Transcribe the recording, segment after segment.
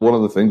One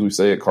of the things we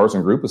say at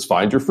Carson Group is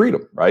find your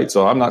freedom, right?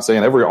 So I'm not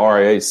saying every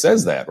RIA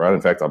says that, right?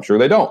 In fact, I'm sure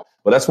they don't.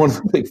 But that's one of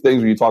the big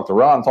things when you talk to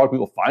Ron, talk to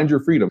people, find your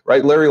freedom,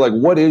 right? Larry, like,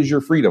 what is your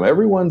freedom?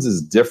 Everyone's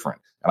is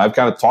different. And I've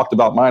kind of talked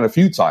about mine a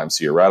few times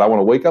here, right? I want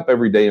to wake up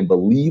every day and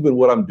believe in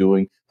what I'm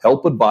doing,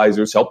 help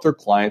advisors, help their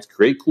clients,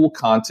 create cool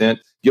content,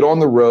 get on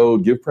the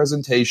road, give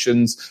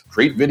presentations,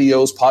 create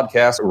videos,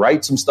 podcasts,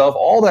 write some stuff,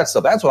 all that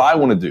stuff. That's what I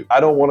want to do.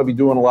 I don't want to be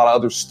doing a lot of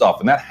other stuff.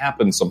 And that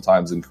happens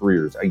sometimes in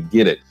careers. I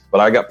get it. But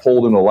I got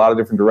pulled in a lot of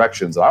different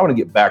directions. And I want to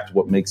get back to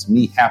what makes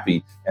me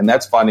happy. And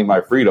that's finding my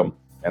freedom.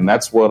 And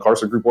that's what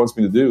Carson Group wants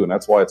me to do. And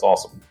that's why it's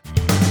awesome.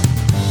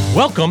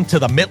 Welcome to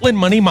the Midland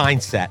Money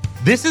Mindset.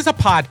 This is a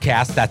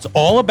podcast that's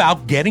all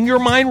about getting your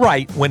mind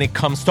right when it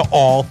comes to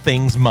all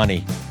things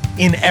money.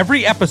 In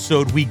every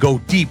episode, we go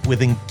deep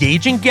with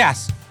engaging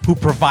guests who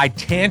provide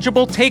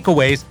tangible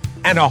takeaways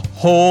and a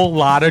whole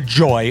lot of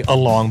joy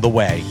along the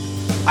way.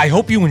 I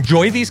hope you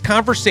enjoy these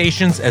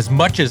conversations as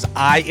much as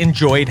I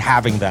enjoyed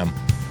having them.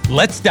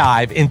 Let's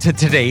dive into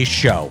today's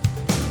show.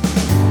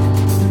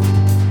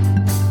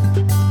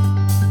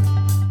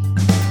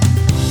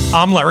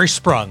 I'm Larry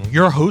Sprung,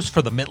 your host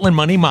for the Midland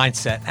Money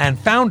Mindset and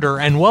founder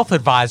and wealth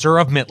advisor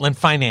of Midland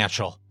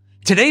Financial.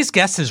 Today's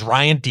guest is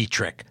Ryan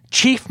Detrick,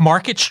 Chief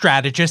Market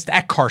Strategist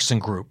at Carson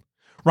Group.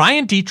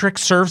 Ryan Detrick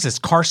serves as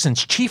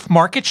Carson's Chief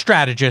Market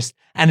Strategist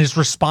and is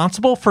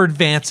responsible for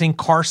advancing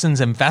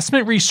Carson's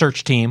investment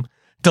research team,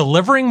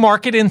 delivering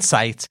market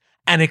insights,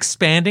 and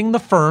expanding the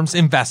firm's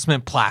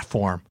investment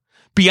platform.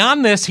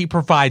 Beyond this, he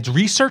provides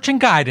research and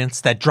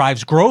guidance that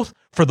drives growth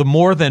for the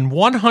more than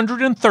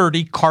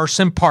 130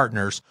 Carson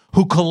partners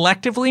who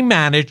collectively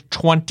manage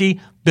 $20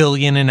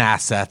 billion in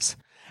assets.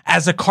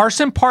 As a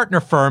Carson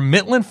partner firm,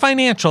 Midland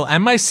Financial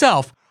and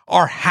myself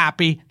are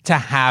happy to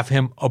have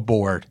him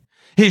aboard.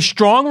 His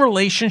strong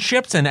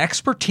relationships and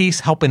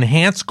expertise help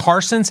enhance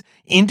Carson's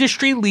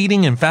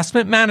industry-leading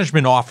investment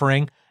management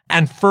offering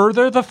and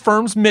further the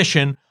firm's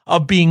mission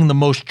of being the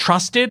most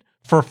trusted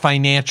for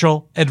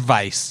financial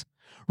advice.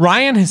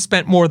 Ryan has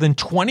spent more than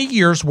 20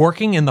 years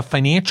working in the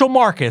financial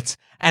markets,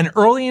 and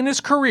early in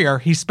his career,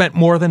 he spent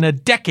more than a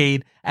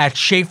decade at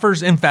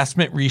Schaefer's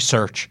Investment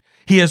Research.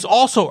 He has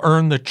also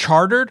earned the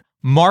Chartered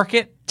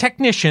Market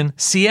Technician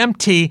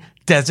CMT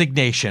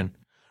designation.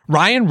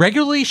 Ryan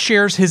regularly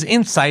shares his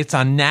insights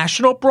on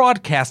national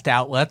broadcast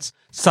outlets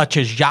such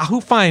as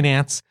Yahoo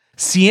Finance,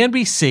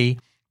 CNBC,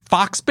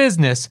 Fox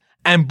Business,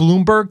 and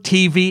Bloomberg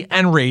TV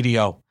and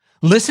radio.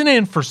 Listen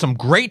in for some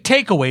great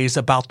takeaways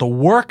about the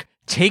work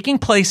taking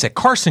place at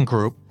Carson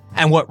Group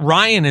and what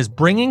Ryan is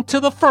bringing to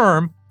the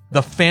firm,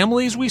 the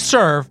families we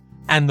serve,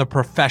 and the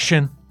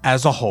profession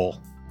as a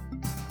whole.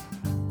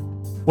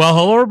 Well,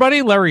 hello,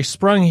 everybody. Larry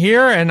Sprung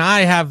here, and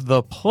I have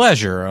the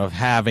pleasure of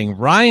having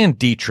Ryan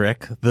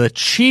Detrick, the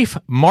Chief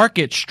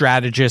Market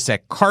Strategist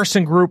at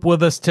Carson Group,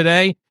 with us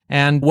today.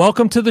 And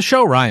welcome to the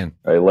show, Ryan.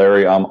 Hey,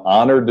 Larry, I'm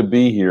honored to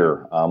be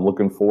here. I'm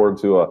looking forward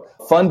to a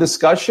fun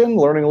discussion,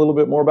 learning a little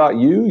bit more about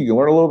you. You can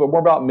learn a little bit more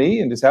about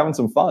me and just having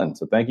some fun.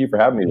 So thank you for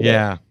having me today.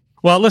 Yeah.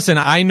 Well, listen,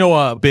 I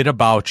know a bit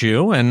about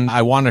you, and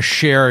I want to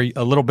share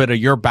a little bit of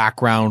your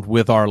background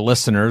with our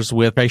listeners.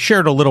 I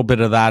shared a little bit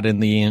of that in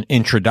the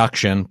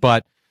introduction,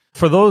 but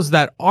for those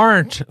that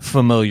aren't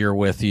familiar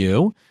with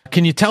you,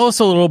 can you tell us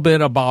a little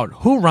bit about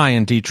who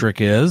Ryan Detrick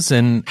is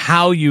and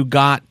how you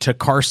got to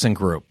Carson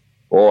Group?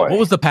 Boy. What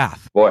was the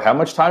path? Boy, how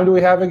much time do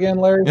we have again,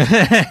 Larry?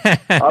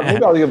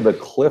 Maybe I'll give the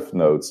Cliff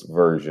Notes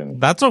version.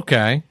 That's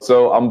okay.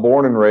 So I'm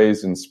born and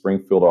raised in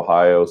Springfield,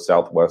 Ohio,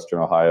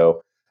 southwestern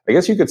Ohio. I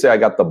guess you could say I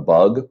got the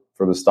bug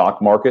for the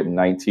stock market in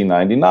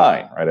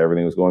 1999, right?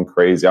 Everything was going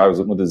crazy. I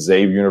was went to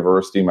Xavier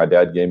University. My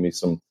dad gave me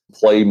some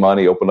play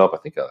money, opened up, I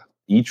think, a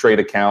E-Trade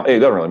account. Hey, it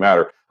doesn't really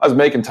matter. I was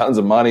making tons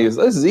of money. This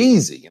is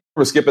easy.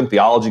 We're skipping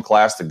theology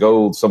class to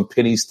go some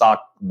penny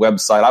stock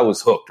website. I was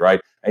hooked,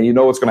 right? And you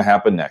know what's going to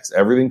happen next.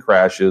 Everything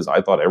crashes.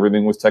 I thought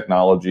everything was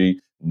technology,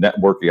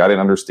 networking. I didn't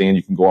understand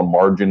you can go on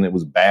margin. It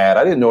was bad.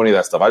 I didn't know any of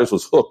that stuff. I just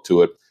was hooked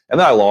to it. And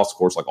then I lost, of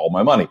course, like all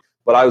my money.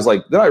 But I was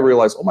like, then I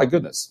realized, oh my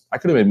goodness, I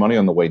could have made money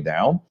on the way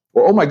down.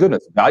 Or, oh my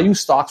goodness, value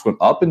stocks went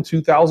up in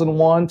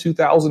 2001,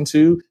 2002.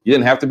 You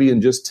didn't have to be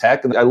in just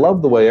tech. And I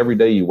love the way every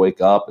day you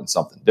wake up and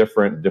something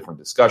different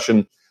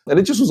discussion. And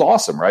it just was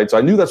awesome, right? So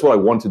I knew that's what I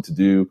wanted to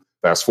do.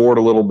 Fast forward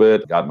a litof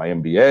bit, got my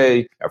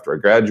MBA. After I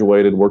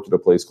graduated, worked at a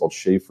place called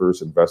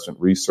Schaefer's Investment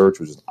Research,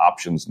 which is an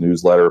options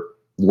newsletter.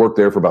 Worked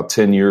there for about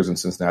 10 years in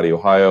Cincinnati,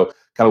 Ohio.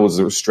 Kind of was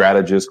a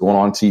strategist, going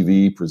on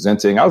TV,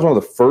 presenting. I was one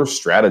of the first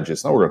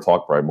strategists. Now we're going to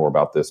talk probably more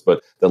about this,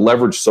 but that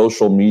leveraged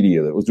social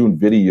media, that was doing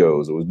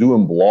videos, that was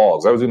doing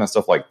blogs. I was doing that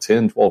stuff like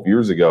 10, 12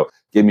 years ago.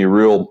 Gave me a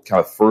real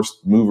kind of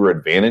first mover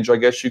advantage, I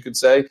guess you could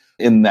say,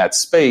 in that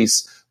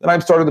space. Then I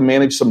started to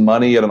manage some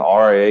money at an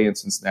RIA in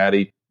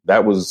Cincinnati.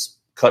 That was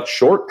cut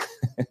short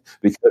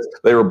because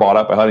they were bought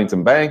up by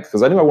Huntington Bank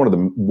because I knew I wanted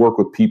to work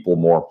with people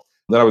more.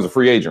 Then I was a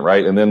free agent,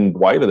 right? And then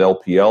White at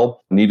LPL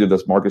needed a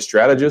market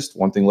strategist.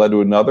 One thing led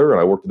to another, and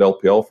I worked at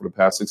LPL for the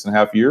past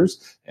 6.5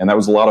 years, and that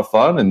was a lot of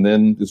fun. And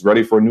then was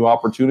ready for a new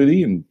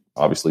opportunity. And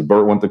obviously,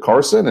 Bert went to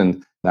Carson,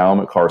 and now I'm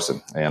at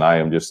Carson, and I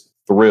am just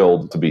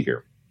thrilled to be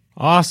here.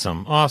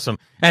 Awesome. Awesome.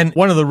 And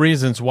one of the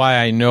reasons why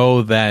I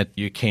know that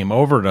you came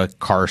over to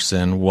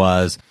Carson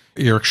was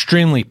you're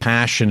extremely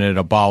passionate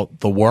about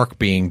the work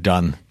being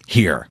done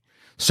here.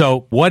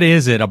 So what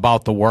is it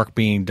about the work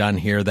being done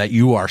here that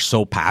you are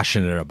so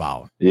passionate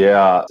about?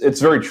 Yeah, it's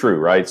very true,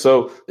 right?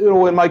 So,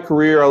 in my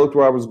career, I looked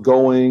where I was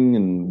going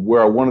and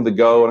where I wanted to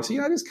go. And I said,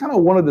 I just kind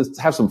of wanted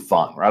to have some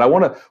fun, right? I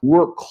want to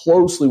work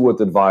closely with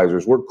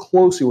advisors, work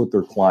closely with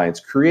their clients,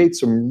 create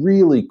some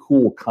really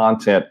cool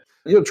content,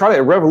 try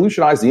to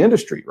revolutionize the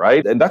industry,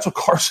 right? And that's what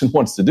Carson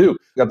wants to do.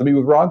 Got to meet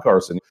with Ron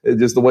Carson.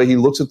 Just the way he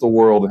looks at the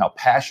world and how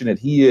passionate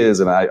he is.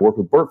 And I worked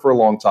with Bert for a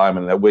long time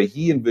and that way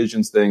he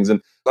envisions things.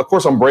 And of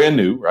course, I'm brand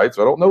new, right?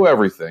 So I don't know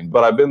everything,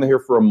 but I've been here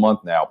for a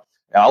month now.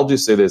 And I'll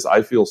just say this,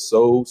 I feel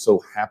so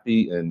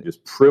happy and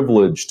just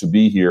privileged to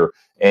be here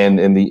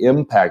and the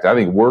impact I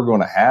think we're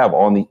going to have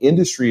on the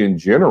industry in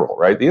general,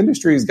 right? The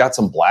industry has got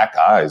some black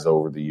eyes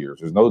over the years.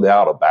 There's no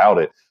doubt about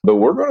it. But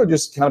we're going to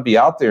just kind of be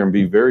out there and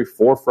be very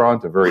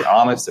forefront and very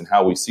honest in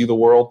how we see the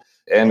world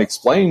and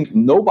explain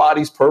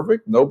nobody's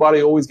perfect.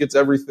 Nobody always gets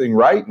everything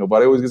right.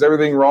 Nobody always gets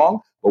everything wrong.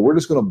 But we're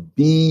just going to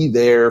be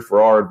there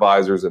for our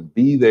advisors and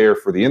be there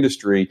for the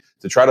industry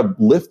to try to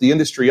lift the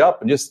industry up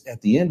and just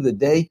at the end of the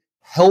day,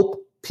 help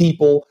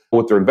people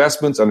with their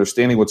investments,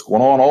 understanding what's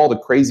going on, all the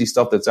crazy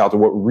stuff that's out there,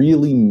 what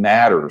really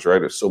matters, right?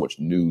 There's so much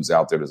news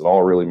out there. Does it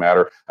all really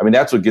matter? I mean,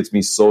 that's what gets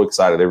me so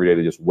excited every day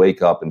to just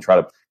wake up and try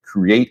to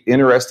create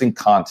interesting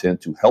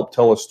content to help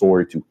tell a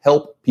story, to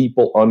help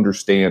people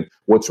understand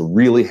what's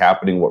really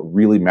happening, what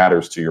really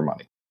matters to your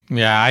money.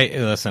 Yeah,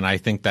 I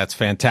think that's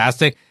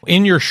fantastic.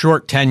 In your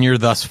short tenure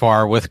thus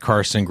far with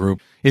Carson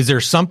Group, is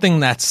there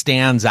something that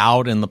stands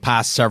out in the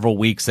past several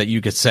weeks that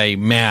you could say,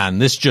 man,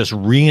 this just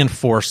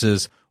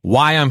reinforces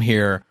why I'm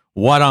here,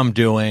 what I'm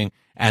doing,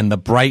 and the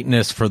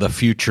brightness for the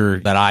future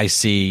that I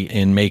see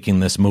in making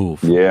this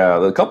move?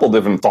 Yeah, a couple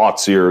different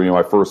thoughts here,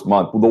 my first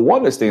month. The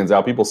one that stands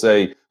out, people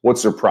say, what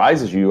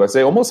surprises you? I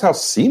say almost how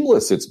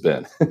seamless it's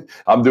been.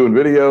 I'm doing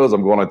videos,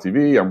 I'm going on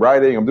TV, I'm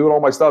writing, I'm doing all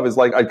my stuff. It's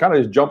like I kind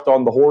of just jumped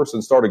on the horse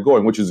and started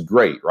going, which is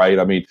great, right?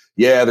 I mean,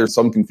 yeah, there's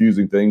some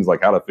confusing things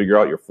like how to figure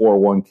out your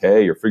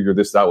 401k or figure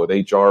this out with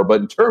HR.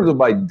 But in terms of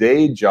my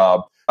day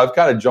job, I've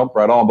kind of jumped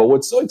right on. But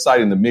what's so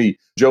exciting to me,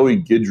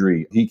 Joey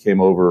Guidry, he came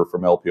over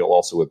from LPL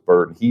also with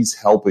Bert, and he's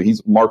helping.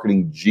 He's a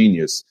marketing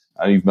genius.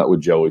 I know you've met with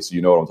Joey, so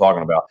you know what I'm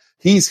talking about.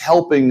 He's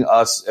helping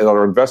us and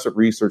our investment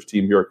research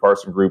team here at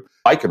Carson Group.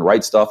 I can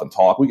write stuff and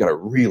talk. We got a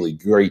really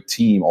great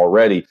team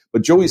already,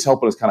 but Joey's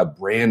helping us kind of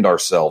brand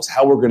ourselves,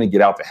 how we're going to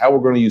get out there, how we're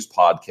going to use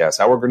podcasts,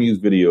 how we're going to use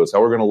videos, how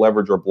we're going to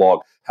leverage our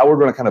blog, how we're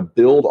going to kind of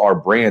build our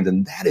brand.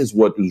 And that is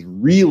what is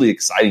really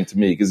exciting to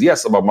me because,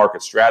 yes, I'm a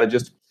market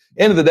strategist.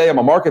 End of the day, I'm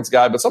a markets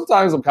guy, but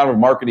sometimes I'm kind of a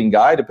marketing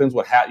guy. Depends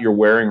what hat you're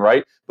wearing,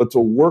 right? But to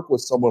work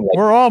with someone like...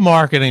 We're all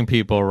marketing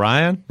people,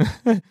 Ryan.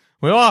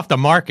 We all have to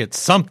market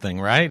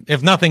something, right?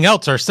 If nothing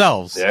else,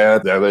 ourselves. Yeah,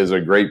 that is a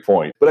great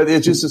point. But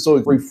it's just so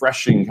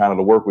refreshing kind of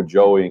to work with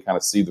Joey and kind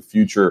of see the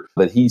future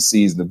that he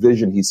sees, the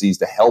vision he sees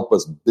to help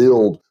us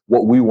build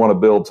what we want to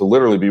build to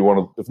literally be one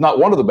of, if not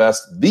one of the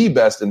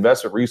best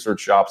investment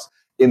research shops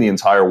in the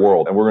entire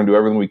world. And we're going to do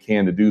everything we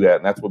can to do that.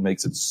 And that's what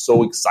makes it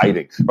so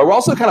exciting. But we're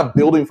also kind of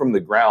building from the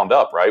ground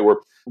up, right? We're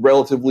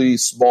relatively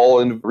small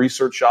in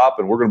research shop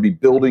and we're going to be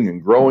building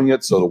and growing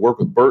it. So to work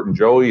with Bert and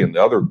Joey and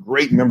the other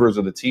great members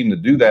of the team to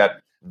do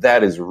that,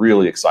 that is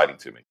really exciting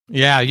to me.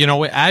 Yeah.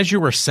 As you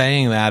were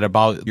saying that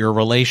about your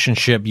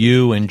relationship,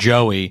 you and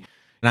Joey,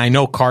 and I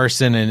know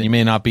Carson, and you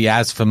may not be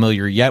as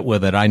familiar yet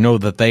with it. I know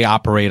that they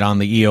operate on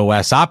the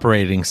EOS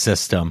operating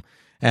system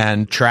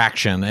and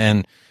Traction.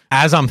 And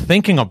as I'm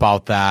thinking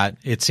about that,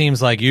 it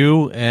seems like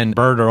you and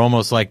Bert are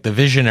almost like the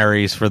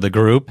visionaries for the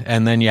group.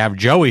 And then you have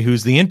Joey,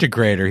 who's the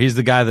integrator. He's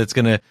the guy that's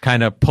going to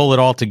kind of pull it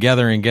all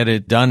together and get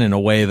it done in a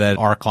way that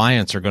our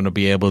clients are going to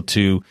be able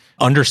to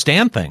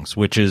understand things,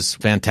 which is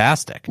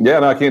fantastic. Yeah,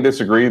 no, I can't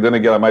disagree. Then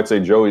again, I might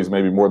say Joey's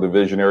maybe more the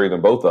visionary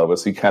than both of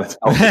us. He kind of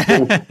tells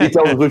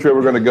us which way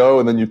we're going to go,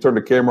 and then you turn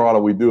the camera on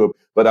and we do it.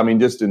 But I mean,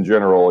 just in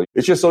general,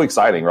 it's just so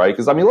exciting, right?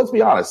 Because I mean, let's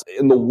be honest,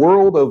 in the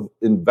world of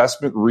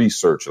investment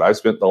research, and I've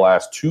spent the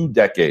last 2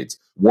 decades,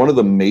 one of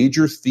the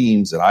major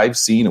themes that I've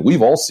seen, and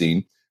we've all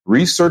seen,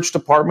 research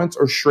departments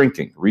are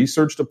shrinking.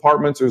 Research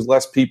departments, there's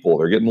less people.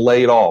 They're getting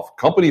laid off.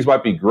 Companies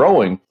might be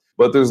growing,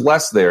 but there's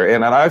less there.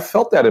 And I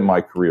felt that in my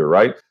career,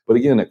 right? But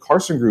again, at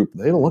Carson Group,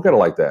 they don't look at it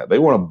like that. They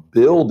want to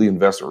build the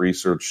investment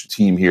research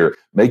team here,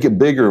 make it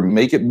bigger,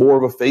 make it more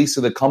of a face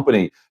of the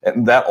company.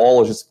 And that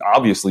all is just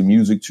obviously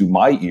music to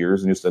my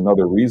ears and just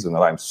another reason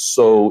that I'm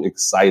so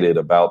excited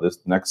about this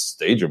next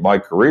stage of my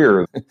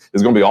career.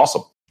 It's going to be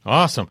awesome.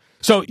 Awesome.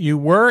 So you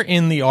were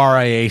in the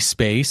RIA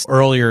space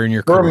earlier in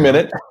your career. For a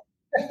minute.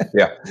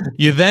 Yeah.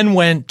 You then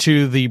went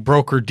to the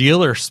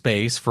broker-dealer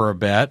space for a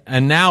bit,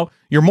 and now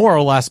you're more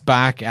or less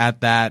back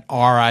at that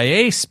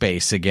RIA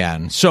space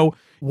again. So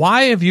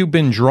why have you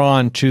been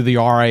drawn to the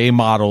RIA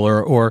model,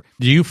 or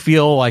do you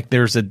feel like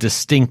there's a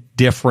distinct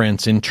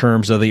difference in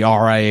terms of the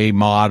RIA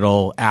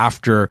model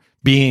after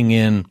being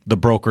in the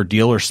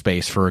broker-dealer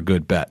space for a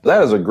good bit?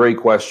 That is a great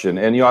question.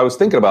 And, I was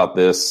thinking about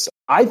this.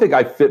 I think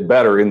I fit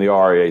better in the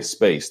RIA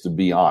space, to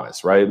be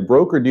honest, right? The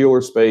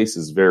broker-dealer space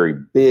is very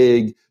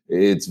big.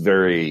 It's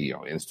very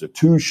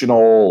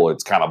institutional.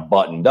 It's kind of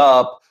buttoned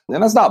up.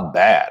 And that's not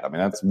bad. I mean,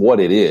 that's what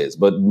it is.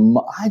 But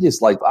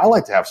I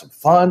like to have some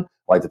fun.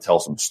 I like to tell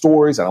some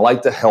stories, and I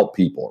like to help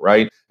people,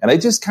 right? And I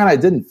just kind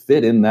of didn't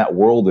fit in that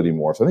world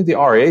anymore. So I think the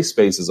RIA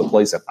space is a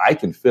place that I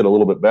can fit a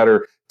little bit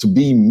better to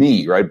be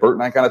me, right? Bert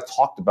and I kind of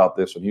talked about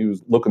this when he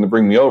was looking to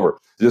bring me over,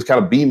 to just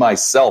kind of be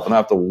myself and not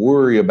have to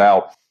worry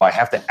about I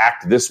have to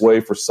act this way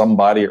for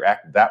somebody or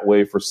act that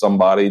way for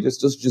somebody.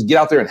 Just get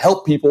out there and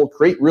help people,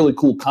 create really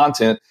cool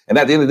content. And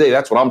at the end of the day,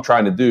 that's what I'm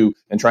trying to do,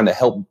 and trying to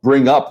help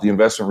bring up the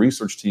investment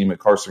research team at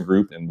Carson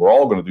Group. And we're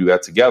all going to do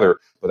that together.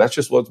 But that's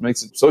just what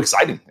makes it so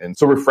exciting and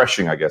so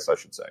refreshing, I guess I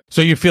should say.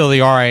 So you feel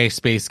the RIA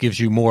space gives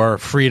you more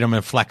freedom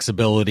and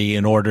flexibility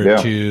in order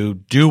to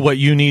do what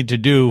you need to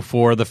do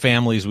for the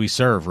families we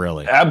serve,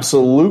 really?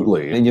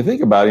 Absolutely. And you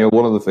think about it,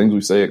 one of the things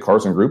we say at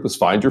Carson Group is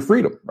find your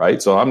freedom,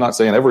 right? So I'm not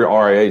saying every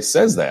RIA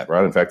says that,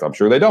 right? In fact, I'm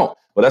sure they don't.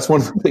 But that's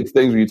one of the big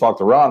things when you talk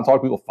to Ron,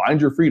 talk to people,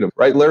 find your freedom,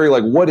 right? Larry,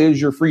 like, what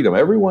is your freedom?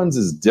 Everyone's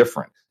is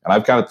different. And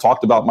I've kind of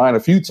talked about mine a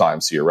few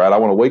times here, right? I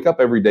want to wake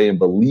up every day and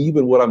believe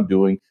in what I'm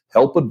doing,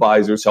 help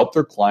advisors, help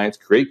their clients,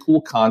 create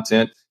cool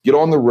content, get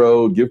on the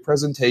road, give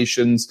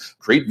presentations,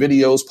 create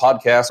videos,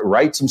 podcasts,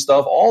 write some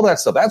stuff, all that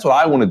stuff. That's what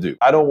I want to do.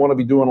 I don't want to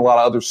be doing a lot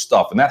of other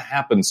stuff. And that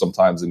happens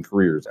sometimes in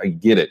careers. I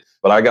get it.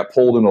 But I got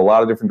pulled in a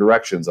lot of different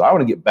directions. And I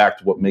want to get back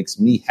to what makes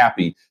me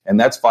happy. And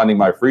that's finding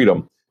my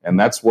freedom. And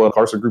that's what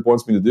Carson Group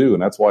wants me to do.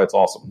 And that's why it's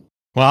awesome.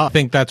 Well, I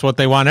think that's what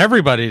they want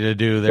everybody to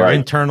do. Their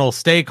internal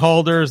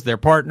stakeholders, their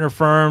partner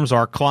firms,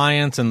 our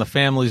clients, and the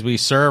families we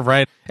serve,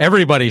 right?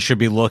 Everybody should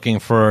be looking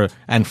for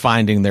and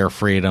finding their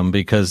freedom,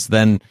 because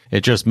then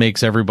it just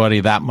makes everybody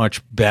that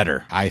much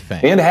better, I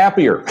think. And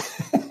happier.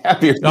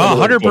 Happier.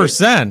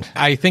 100%.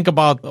 I think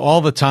about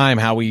all the time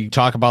how we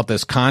talk about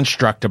this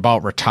construct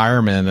about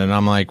retirement, and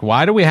I'm like,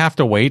 why do we have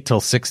to wait till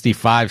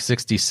 65,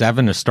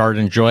 67 to start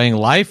enjoying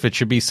life? It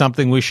should be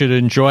something we should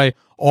enjoy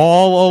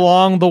all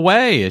along the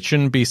way. It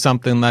shouldn't be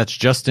something that's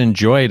just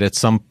enjoyed at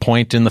some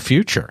point in the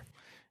future.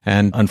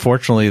 And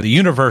unfortunately, the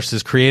universe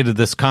has created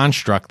this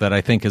construct that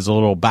I think is a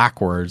little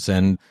backwards,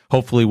 and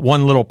hopefully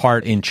one little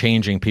part in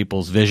changing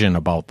people's vision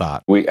about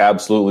that. We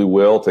absolutely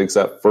will. It takes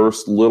that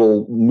first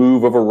little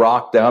move of a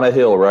rock down a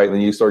hill, right? And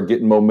then you start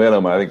getting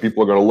momentum. And I think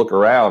people are going to look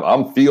around.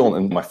 I'm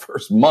feeling in my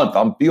first month,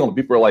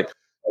 people are like,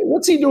 hey,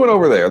 what's he doing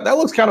over there? That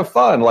looks kind of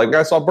fun. Like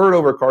I saw Bert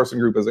over at Carson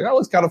Group. I was like, that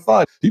looks kind of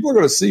fun. People are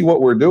going to see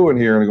what we're doing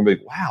here and they're going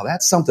to be like, wow,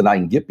 that's something I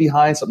can get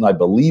behind, something I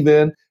believe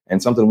in,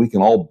 and something we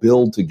can all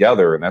build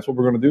together. And that's what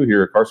we're going to do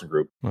here at Carson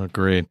Group.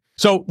 Agreed.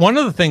 So one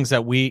of the things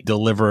that we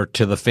deliver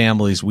to the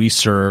families we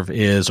serve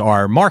is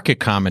our market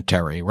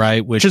commentary,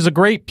 right? Which is a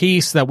great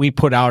piece that we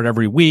put out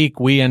every week.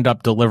 We end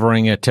up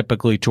delivering it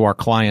typically to our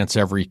clients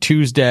every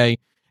Tuesday.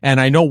 And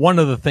I know one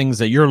of the things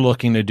that you're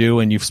looking to do,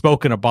 and you've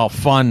spoken about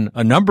fun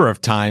a number of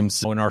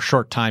times in our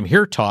short time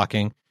here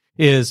talking,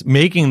 is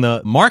making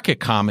the market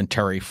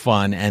commentary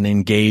fun and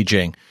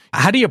engaging.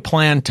 How do you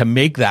plan to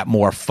make that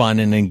more fun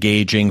and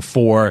engaging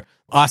for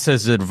us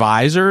as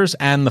advisors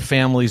and the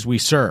families we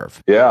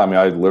serve? Yeah, I mean,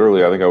 I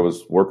think I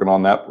was working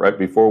on that right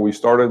before we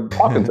started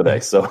talking today.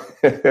 So,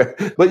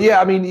 but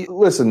yeah, I mean,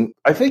 listen,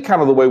 I think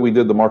kind of the way we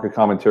did the market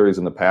commentaries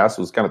in the past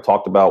was kind of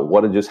talked about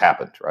what had just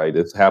happened, right?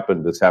 It's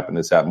happened, this happened,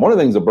 this happened. One of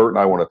the things that Bert and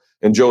I want to,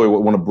 and Joey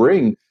want to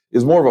bring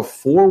is more of a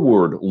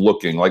forward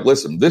looking, like,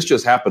 listen, this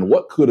just happened.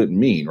 What could it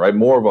mean, right?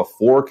 More of a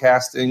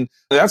forecasting.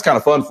 And that's kind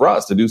of fun for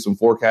us to do some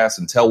forecasts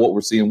and tell what we're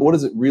seeing. What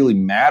does it really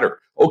matter?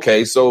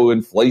 Okay, so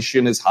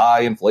inflation is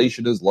high,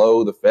 inflation is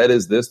low, the Fed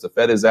is this, the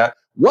Fed is that.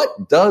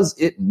 What does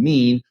it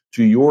mean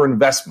to your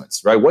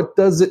investments, right? What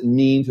does it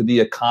mean to the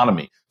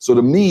economy? So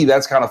to me,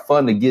 that's kind of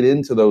fun to get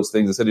into those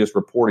things instead of just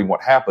reporting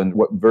what happened,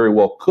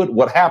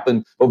 what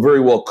happened, but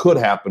very well could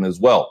happen as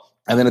well.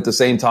 And then at the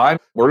same time,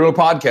 we're doing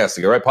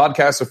podcasting, right?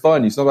 Podcasts are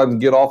fun. You sometimes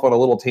get off on a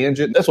little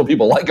tangent. That's what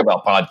people like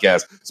about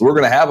podcasts. So we're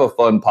going to have a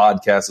fun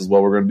podcast as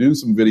well. We're going to do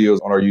some videos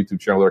on our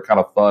YouTube channel that are kind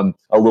of fun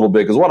a little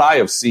bit. Because what I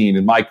have seen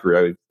in my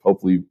career, I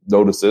hopefully you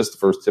noticed this the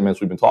first 10 minutes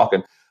we've been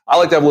talking, I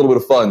like to have a little bit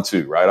of fun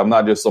too, right? I'm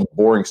not just some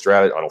boring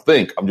strategist. I don't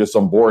think I'm just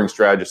some boring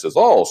strategist says,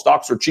 oh,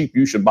 stocks are cheap,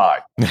 you should buy.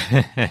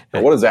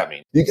 Now, what does that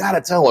mean? You got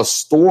to tell a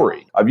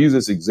story. I've used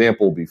this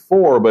example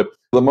before, but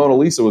the Mona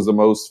Lisa is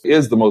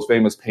the most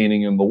famous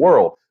painting in the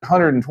world.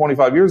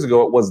 125 years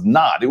ago, it was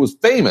not. It was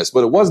famous,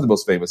 but it wasn't the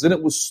most famous. And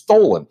it was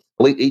stolen.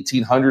 Late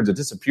 1800s, it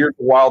disappeared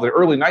for a while. The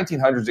early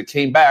 1900s, it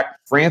came back.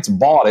 France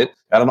bought it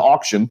at an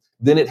auction.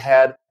 Then it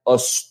had a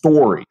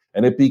story,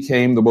 and it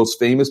became the most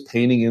famous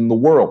painting in the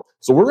world.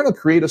 So we're going to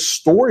create a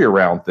story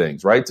around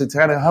things, right? To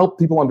kind of help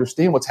people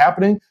understand what's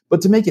happening, but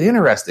to make it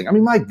interesting. I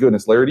mean, my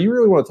goodness, Larry, do you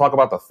really want to talk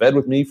about the Fed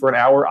with me for an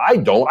hour? I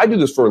don't. I do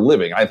this for a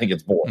living. I think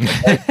it's boring.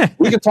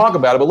 We can talk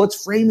about it, but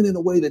let's frame it in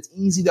a way that's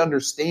easy to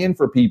understand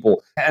for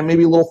people and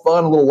maybe a little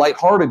fun, a little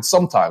lighthearted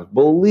sometimes.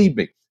 Believe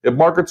me. If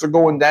markets are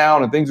going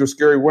down and things are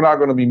scary, we're not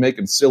going to be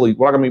making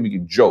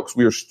jokes.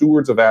 We are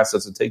stewards of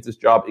assets and take this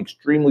job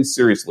extremely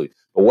seriously.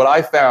 But what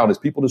I found is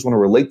people just want to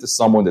relate to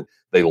someone that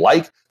they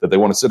like, that they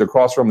want to sit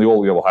across from,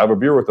 they'll have a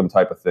beer with them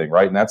type of thing,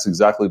 right? And that's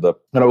exactly the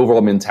kind of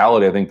overall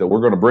mentality I think that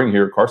we're going to bring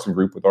here at Carson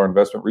Group with our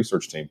investment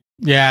research team.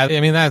 Yeah, I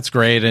mean, that's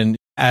great. And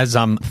as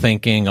I'm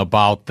thinking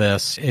about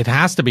this, it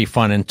has to be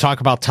fun and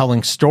talk about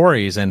telling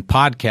stories and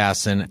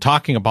podcasts and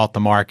talking about the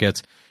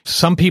markets.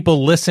 Some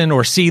people listen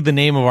or see the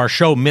name of our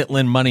show,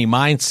 Midland Money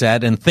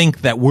Mindset, and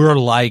think that we're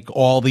like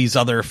all these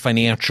other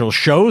financial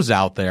shows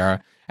out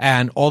there.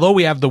 And although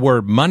we have the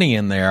word money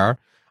in there,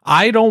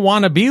 I don't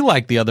want to be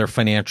like the other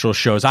financial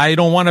shows. I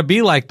don't want to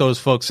be like those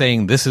folks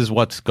saying, this is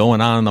what's going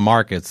on in the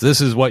markets.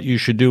 This is what you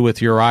should do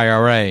with your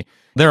IRA.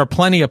 There are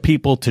plenty of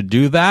people to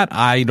do that.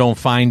 I don't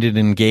find it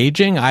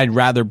engaging. I'd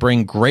rather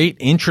bring great,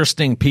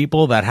 interesting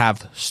people that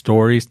have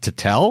stories to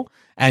tell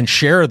and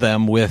share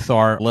them with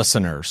our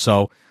listeners.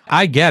 So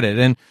I get it.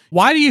 And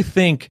why do you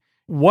think,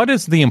 what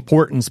is the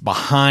importance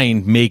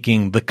behind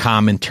making the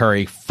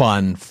commentary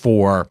fun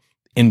for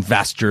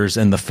investors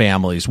and the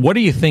families? What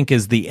do you think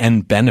is the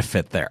end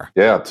benefit there?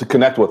 Yeah, to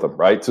connect with them,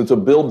 right? To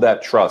build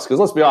that trust. Because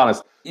let's be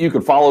honest, you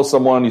could follow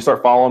someone, you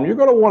start following them, you're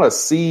going to want to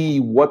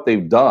see what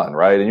they've done,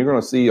 right? And you're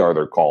going to see, are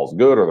their calls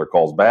good? Are their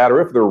calls bad?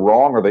 Or if they're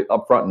wrong, are they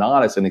upfront and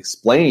honest and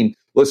explain,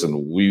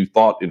 listen, we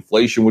thought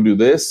inflation would do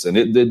this and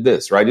it did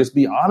this, right? Just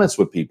be honest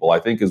with people, I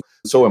think is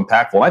so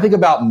impactful. And I think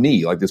about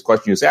me, like this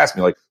question you just asked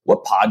me, like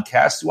what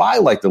podcasts do I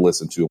like to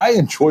listen to? I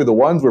enjoy the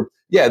ones where,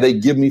 yeah, they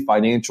give me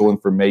financial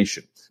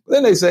information. But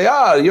then they say,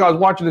 I was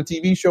watching a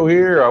TV show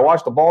here, I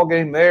watched a ball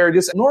game there,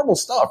 just normal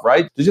stuff,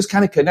 right? To just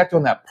kind of connect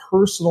on that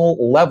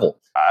personal level.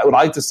 I would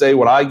like to say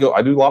when I do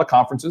a lot of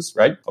conferences,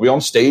 right? I'll be on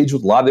stage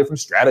with a lot of different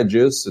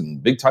strategists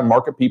and big time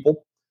market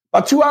people.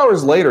 About 2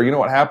 hours later, you know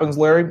what happens,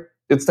 Larry?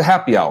 It's the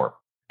happy hour.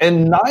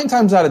 And 9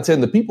 times out of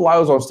 10, the people I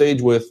was on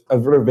stage with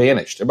have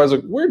vanished.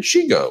 Everybody's like, where'd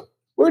she go?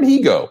 Where'd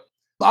he go?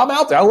 I'm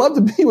out there. I love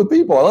to be with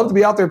people. I love to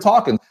be out there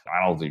talking.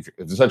 I don't think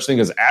there's such thing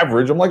as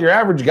average. I'm like your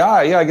average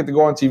guy. Yeah, I get to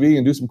go on TV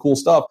and do some cool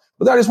stuff.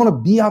 But I just want to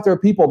be out there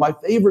with people. My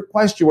favorite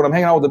question when I'm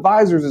hanging out with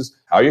advisors is,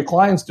 how are your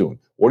clients doing?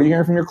 What are you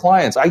hearing from your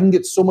clients? I can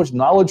get so much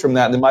knowledge from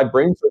that. And then my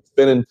brain starts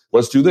spinning,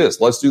 let's do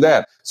this, let's do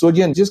that. So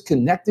again, just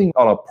connecting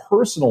on a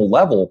personal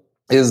level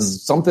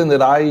is something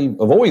that I've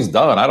always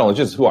done. It's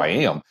just who I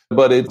am.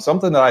 But it's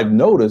something that I've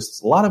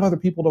noticed a lot of other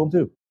people don't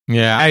do.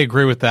 Yeah, I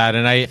agree with that.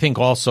 And I think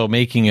also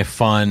making it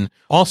fun.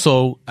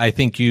 Also, I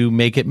think you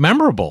make it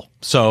memorable.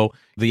 So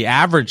the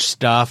average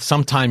stuff,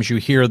 sometimes you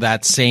hear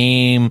that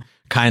same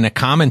kind of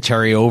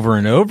commentary over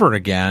and over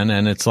again.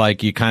 And it's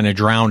like you kind of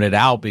drown it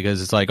out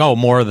because it's like, oh,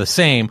 more of the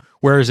same.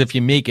 Whereas if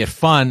you make it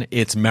fun,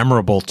 it's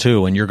memorable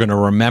too. And you're going to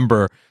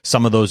remember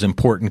some of those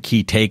important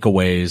key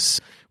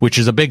takeaways, which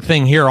is a big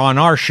thing here on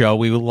our show.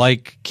 We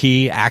like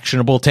key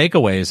actionable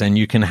takeaways, and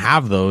you can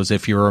have those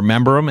if you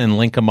remember them and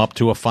link them up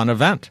to a fun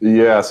event.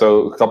 Yeah.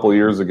 So a couple of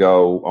years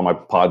ago on my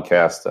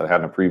podcast that I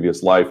had in a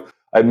previous life,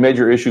 I had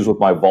major issues with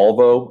my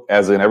Volvo,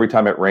 as in every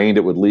time it rained,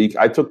 it would leak.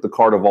 I took the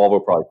car to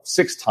Volvo probably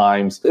 6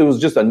 times. It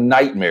was just a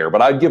nightmare,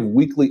 but I'd give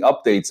weekly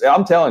updates. And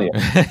I'm telling you,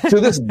 to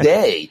this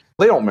day,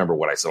 they don't remember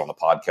what I said on the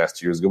podcast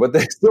 2 years ago, but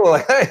they still are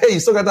like, hey, you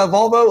still got that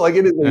Volvo? Like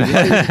it is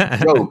a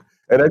joke.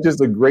 And that's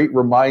just a great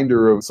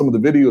reminder of some of the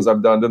videos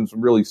I've done some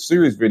really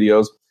serious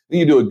videos. Then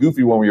you do a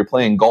goofy one where you're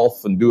playing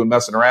golf and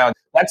messing around.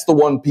 That's the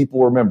one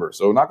people remember.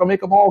 So not going to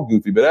make them all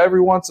goofy, but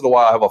every once in a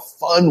while I have a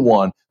fun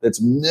one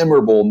that's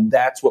memorable. And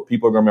that's what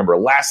people are going to remember.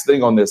 Last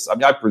thing on this,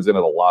 I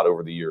presented a lot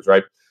over the years,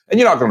 right? And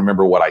you're not going to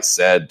remember what I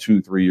said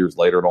 2-3 years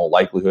later in all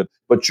likelihood,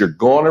 but you're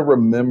going to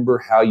remember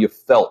how you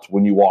felt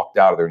when you walked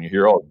out of there and you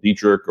hear, oh,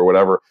 Dietrich or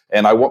whatever.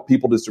 And I want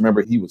people just to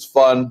remember he was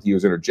fun. He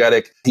was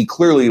energetic. He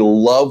clearly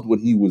loved what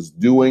he was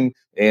doing.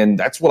 And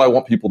that's what I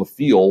want people to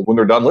feel when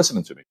they're done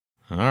listening to me.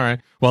 All right.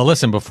 Well,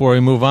 listen, before we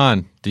move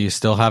on, do you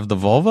still have the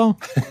Volvo?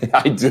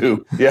 I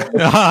do. Yeah.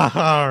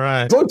 All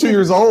right. It's only 2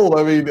 years old.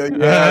 I mean,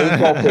 yeah,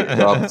 it's all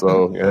picked up.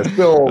 So yeah, it's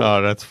still.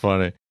 Oh, that's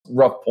funny.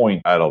 Rough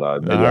point. I don't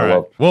know. All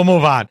right. We'll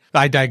move on.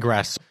 I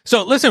digress.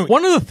 So listen,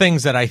 one of the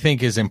things that I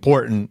think is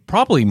important,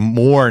 probably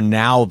more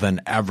now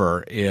than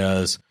ever,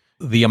 is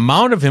the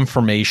amount of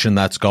information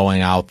that's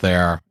going out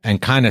there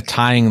and kind of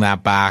tying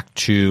that back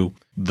to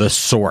the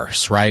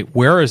source, right?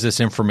 Where is this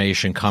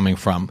information coming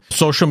from?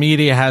 Social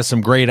media has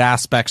some great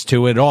aspects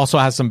to it. It also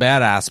has some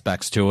bad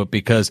aspects to it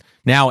because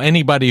now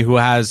anybody who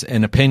has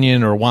an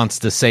opinion or wants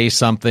to say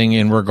something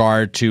in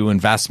regard to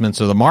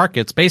investments or the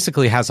markets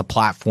basically has a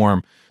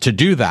platform to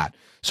do that.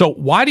 So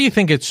why do you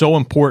think it's so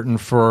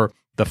important for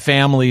the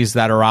families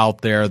that are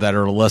out there that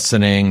are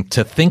listening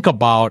to think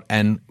about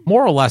and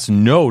more or less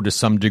know to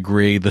some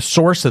degree the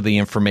source of the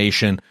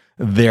information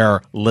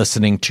they're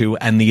listening to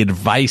and the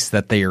advice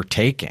that they are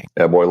taking?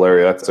 Yeah, boy,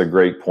 Larry, that's a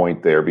great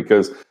point there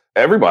because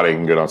everybody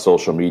can get on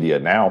social media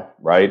now,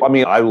 right? I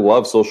mean, I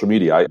love social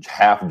media. I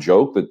half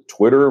joke that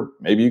Twitter,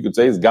 maybe you could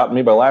say, has gotten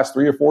me my last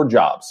 3 or 4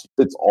 jobs.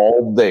 It's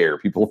all there.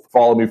 People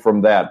follow me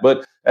from that.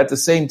 But at the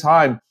same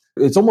time,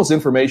 it's almost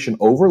information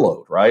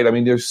overload, right? I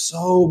mean, there's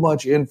so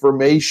much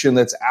information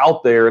that's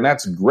out there, and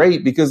that's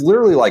great because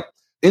literally like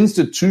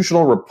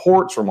institutional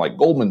reports from like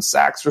Goldman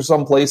Sachs or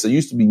someplace that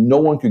used to be no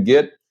one could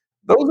get.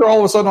 those are all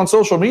of a sudden on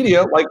social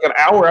media like an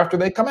hour after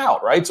they come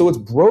out, right? So it's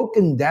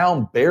broken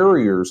down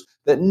barriers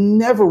that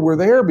never were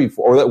there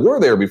before, or that were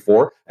there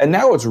before. And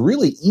now it's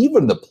really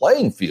even the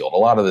playing field, a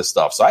lot of this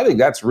stuff. So I think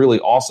that's really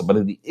awesome. But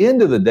at the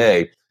end of the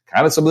day,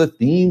 kind of some of the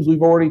themes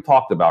we've already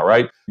talked about,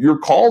 right? Your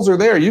calls are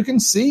there. You can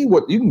see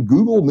you can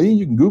Google me,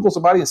 you can Google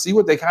somebody and see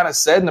what they kind of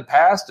said in the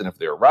past. And if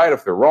they're right,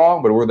 if they're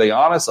wrong, but were they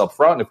honest up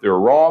front? If they're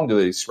wrong, do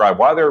they describe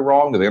why they're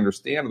wrong? Do they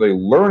understand? Are they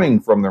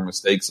learning from their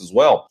mistakes as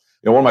well?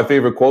 One of my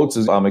favorite quotes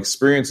is,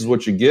 experience is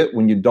what you get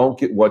when you don't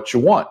get what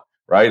you want,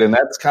 right? And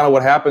that's kind of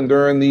what happened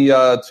during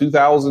the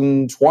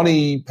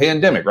 2020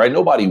 pandemic, right?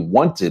 Nobody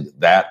wanted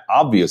that,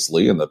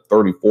 obviously, in the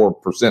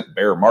 34%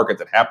 bear market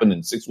that happened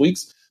in 6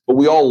 weeks. But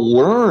we all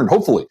learned,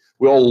 hopefully,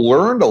 we all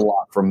learned a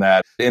lot from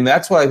that. And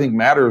that's what I think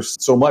matters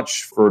so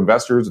much for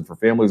investors and for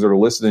families that are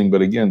listening.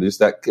 But again, just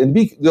that can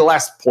be the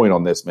last point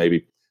on this,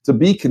 maybe, to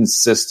be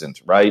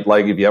consistent, right?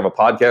 Like if you have a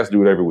podcast,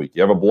 do it every week.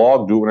 You have a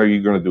blog, do it whenever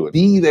you're going to do it.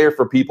 Be there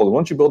for people. And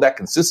once you build that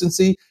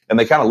consistency and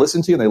they kind of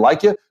listen to you and they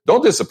like you,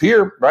 don't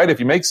disappear, right? If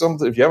you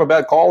have a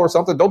bad call or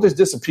something, don't just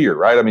disappear,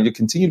 right? I mean, you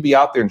continue to be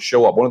out there and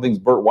show up. One of the things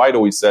Burt White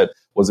always said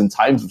was in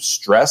times of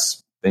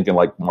stress, thinking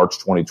like March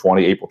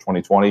 2020, April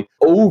 2020,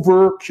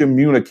 over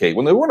communicate.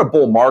 When they were in a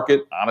bull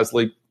market,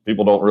 honestly,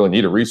 people don't really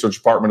need a research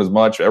department as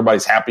much.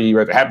 Everybody's happy,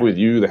 right? They're happy with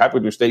you. They're happy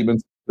with your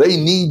statements. They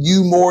need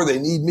you more. They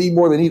need me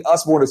more. They need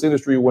us more in this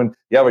industry. When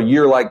you have a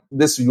year like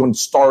this one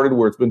started,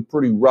 where it's been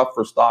pretty rough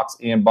for stocks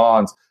and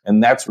bonds,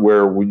 and that's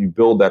where when you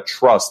build that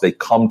trust, they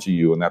come to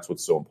you, and that's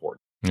what's so important.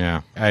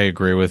 Yeah, I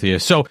agree with you.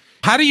 So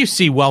how do you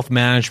see wealth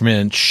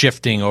management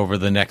shifting over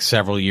the next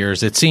several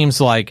years? It seems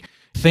like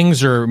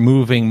things are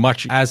moving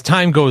much as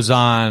time goes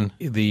on.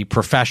 The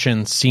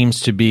profession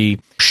seems to be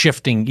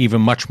shifting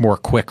even much more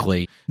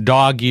quickly.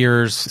 Dog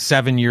years,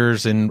 7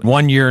 years, and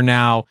 1 year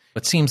now.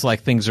 It seems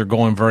like things are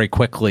going very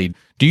quickly.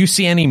 Do you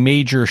see any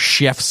major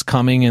shifts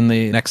coming in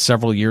the next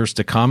several years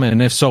to come?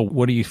 And if so,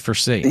 what do you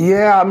foresee?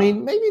 Yeah, I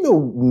mean, maybe the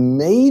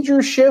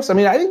major shifts. I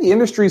mean, I think the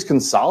industry is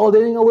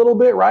consolidating a little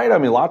bit, right? I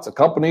mean, lots of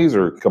companies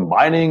are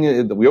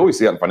combining. We always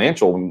see that in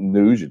financial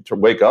news. You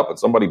wake up and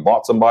somebody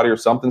bought somebody or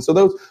something. So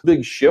those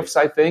big shifts,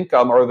 I think,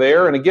 are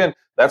there. And again,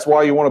 that's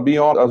why you want to be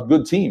on a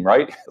good team,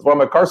 right? That's why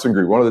I'm at Carson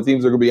Group. One of the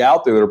teams that are going to be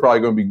out there that are probably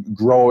going to be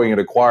growing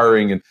and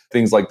acquiring and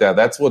things like that.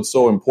 That's what's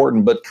so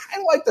important. But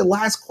kind of like the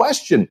last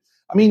question,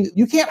 I mean,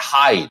 you can't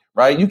hide,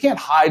 right? You can't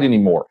hide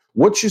anymore.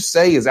 What you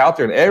say is out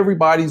there and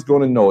everybody's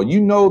going to know it. You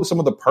know, some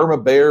of the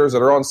perma bears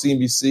that are on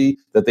CNBC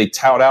that they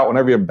tout out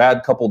whenever you have a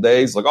bad couple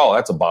days, like, oh,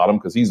 that's a bottom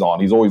because he's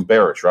always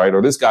bearish, right?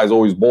 Or this guy's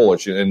always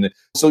bullish. And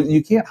so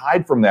you can't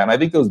hide from that. And I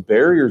think those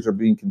barriers are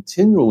being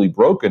continually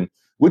broken,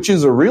 which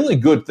is a really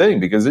good thing,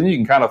 because then you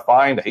can kind of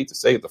find, I hate to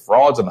say it, the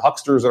frauds and the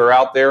hucksters that are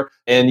out there,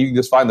 and you can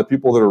just find the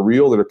people that are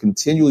real, that are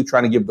continually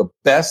trying to give the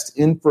best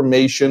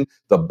information,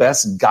 the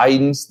best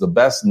guidance, the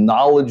best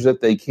knowledge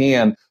that they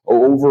can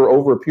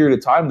over a period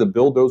of time to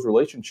build those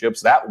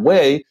relationships. That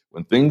way,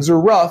 when things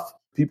are rough,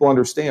 people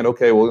understand,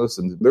 okay, well,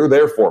 listen, they're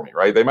there for me,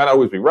 right? They might not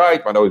always be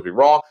right, might always be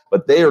wrong,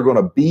 but they are going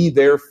to be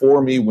there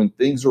for me when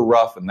things are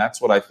rough, and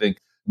that's what I think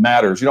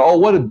matters.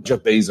 What did Jeff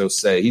Bezos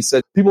say? He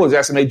said, people always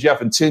ask him, hey,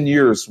 Jeff, in 10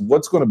 years,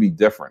 what's going to be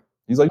different?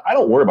 He's like, I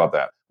don't worry about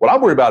that. What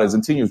I'm worried about is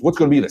in 10 years, what's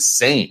going to be the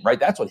same, right?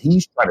 That's what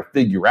he's trying to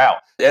figure out.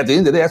 At the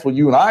end of the day, that's what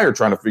you and I are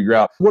trying to figure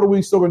out. What are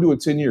we still going to do in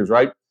 10 years,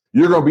 right?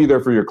 You're going to be there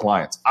for your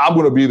clients. I'm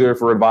going to be there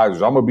for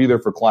advisors. I'm going to be there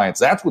for clients.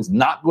 That's what's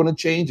not going to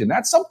change. And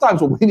that's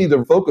sometimes what we need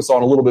to focus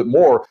on a little bit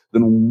more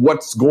than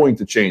what's going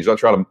to change. I'll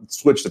try to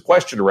switch the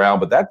question around,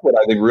 but that's what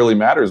I think really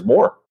matters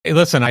more. Hey,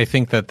 listen, I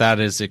think that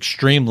is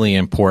extremely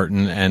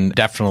important and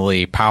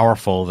definitely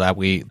powerful that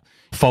we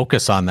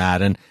focus on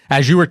that. And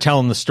as you were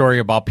telling the story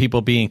about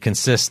people being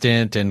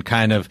consistent and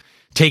kind of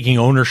taking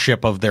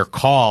ownership of their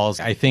calls,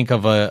 I think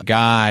of a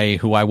guy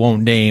who I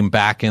won't name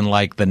back in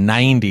like the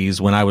 90s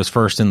when I was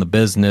first in the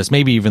business,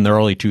 maybe even the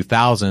early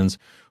 2000s,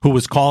 who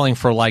was calling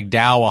for like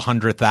Dow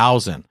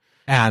 100,000.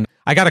 And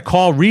I got a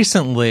call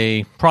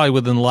recently, probably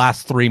within the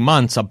last 3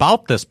 months,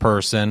 about this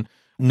person,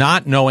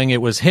 not knowing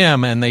it was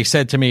him. And they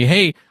said to me,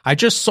 hey, I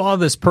just saw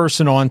this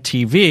person on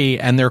TV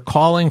and they're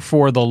calling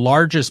for the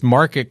largest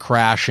market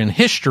crash in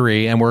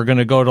history. And we're going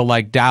to go to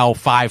like Dow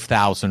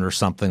 5,000 or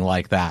something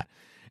like that.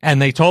 And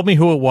they told me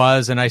who it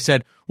was. And I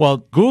said, well,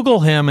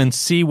 Google him and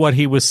see what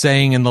he was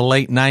saying in the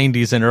late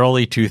 90s and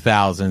early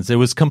 2000s. It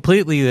was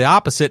completely the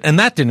opposite. And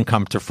that didn't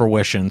come to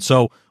fruition.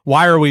 So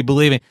why are we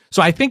believing?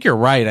 So I think you're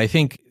right. I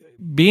think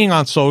being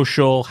on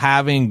social,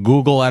 having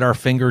Google at our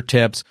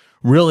fingertips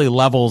really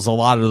levels a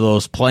lot of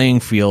those playing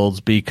fields,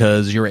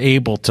 because you're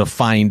able to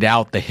find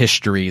out the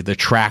history, the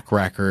track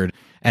record,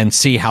 and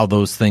see how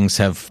those things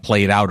have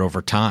played out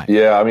over time.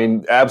 Yeah, I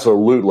mean,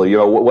 absolutely.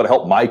 What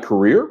helped my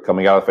career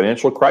coming out of the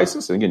financial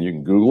crisis, and again, you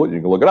can Google it, you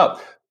can look it up.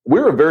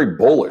 We were very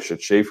bullish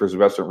at Schaefer's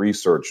Investment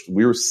Research.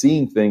 We were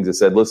seeing things that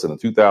said, listen, in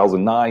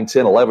 2009,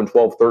 10, 11,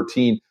 12,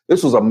 13,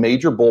 this was a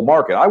major bull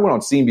market. I went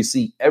on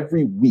CNBC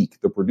every week.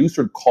 The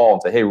producer would call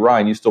and say, hey,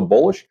 Ryan, you still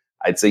bullish?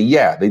 I'd say,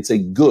 yeah. They'd say,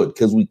 good,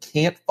 because we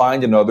can't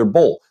find another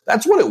bull.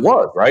 That's what it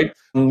was, right?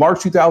 In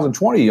March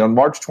 2020, on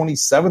March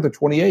 27th or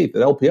 28th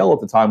at LPL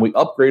at the time, we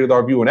upgraded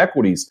our view in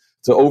equities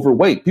to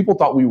overweight. People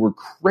thought we were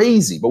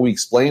crazy, but we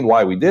explained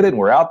why we did it, and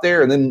we're out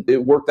there, and then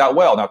it worked out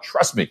well. Now,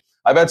 trust me,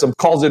 I've had some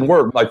calls in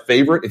work. My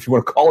favorite, if you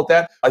want to call it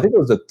that, I think it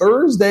was the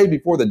Thursday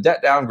before the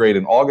debt downgrade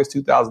in August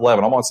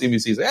 2011. I'm on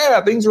CNBC saying,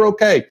 yeah, things are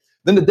okay.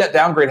 Then the debt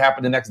downgrade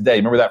happened the next day.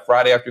 Remember that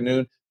Friday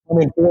afternoon?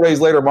 4 days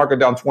later, market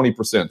down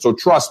 20%. So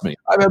trust me,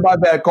 I've had my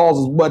bad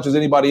calls as much as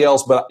anybody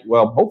else, but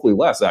well, hopefully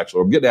less,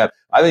 actually. I'm getting at,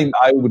 I think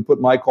I would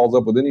put my calls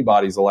up with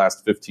anybody's the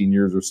last 15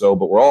 years or so,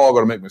 but we're all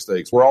going to make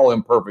mistakes. We're all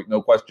imperfect,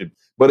 no question.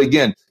 But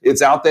again,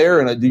 it's out there,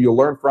 and do you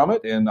learn from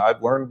it? And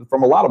I've learned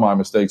from a lot of my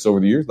mistakes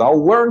over the years, and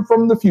I'll learn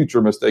from the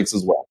future mistakes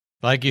as well.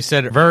 Like you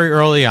said very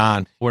early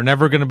on, we're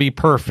never going to be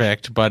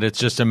perfect, but it's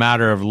just a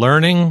matter of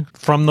learning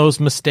from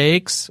those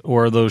mistakes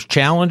or those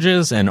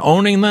challenges and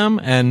owning them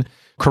and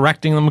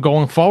correcting them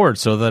going forward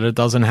so that it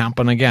doesn't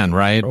happen again,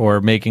 right? Or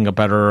making a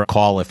better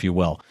call, if you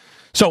will.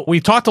 So we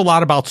talked a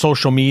lot about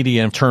social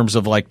media in terms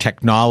of like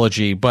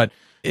technology, but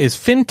is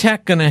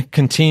fintech going to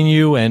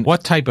continue, and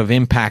what type of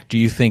impact do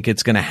you think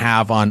it's going to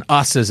have on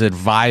us as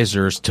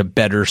advisors to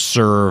better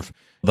serve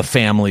the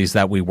families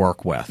that we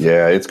work with?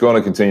 Yeah, it's going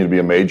to continue to be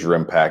a major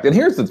impact. And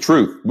here's the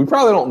truth. We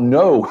probably don't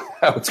know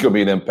how it's going to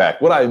be an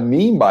impact. What I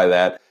mean by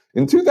that,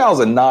 in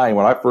 2009,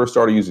 when I first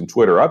started using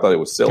Twitter, I thought it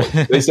was silly.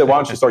 They said, why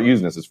don't you start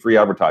using this? It's free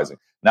advertising.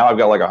 Now I've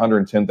got like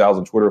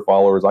 110,000 Twitter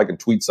followers. I can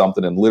tweet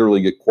something and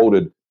literally get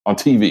quoted on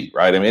TV,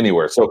 right? I mean,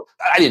 anywhere. So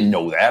I didn't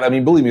know that. I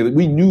mean, believe me,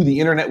 we knew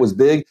the internet was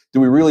big. Do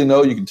we really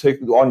know you can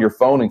take on your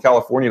phone in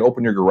California and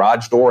open your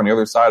garage door on the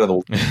other side of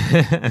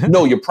the...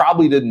 No, you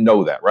probably didn't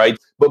know that, right?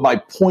 But my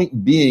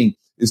point being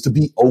is to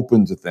be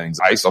open to things.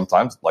 I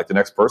sometimes, like the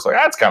next person,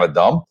 like, that's kind of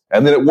dumb.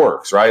 And then it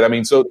works, right? I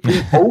mean, so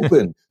be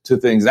open to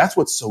things. That's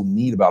what's so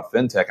neat about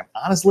fintech. And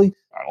honestly,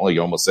 I don't know,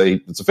 you almost say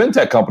it's a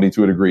fintech company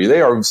to a degree.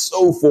 They are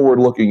so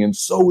forward-looking and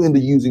so into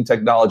using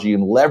technology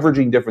and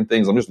leveraging different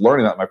things. I'm just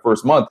learning that in my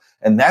first month.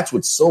 And that's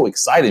what's so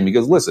exciting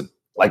because, listen,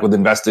 like with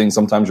investing,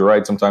 sometimes you're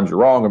right, sometimes you're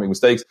wrong, or make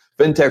mistakes.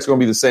 Fintech's going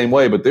to be the same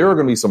way, but there are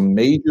going to be some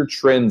major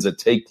trends that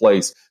take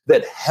place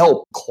that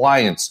help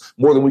clients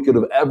more than we could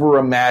have ever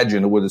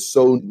imagined. What is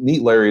so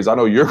neat, Larry, is I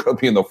know you're going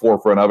to be in the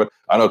forefront of it.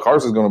 I know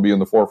Carson's going to be in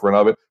the forefront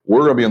of it. We're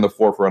going to be in the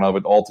forefront of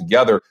it all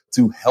together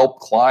to help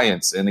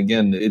clients. And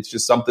again, it's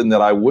just something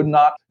that I would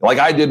not, like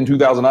I did in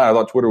 2009, I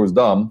thought Twitter was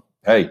dumb.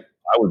 Hey,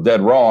 I was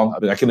dead wrong. I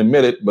mean, I can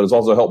admit it, but it's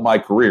also helped my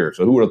career.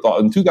 So who would have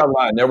thought? In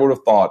 2009, I never would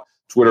have thought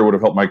Twitter would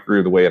have helped my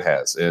career the way it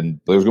has.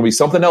 And there's going to be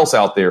something else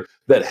out there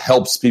that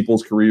helps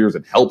people's careers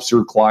and helps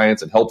your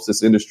clients and helps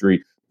this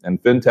industry. And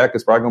fintech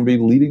is probably going to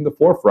be leading the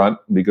forefront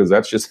because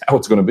that's just how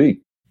it's going to be.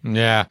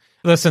 Yeah.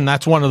 Listen,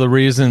 that's one of the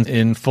reasons,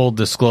 in full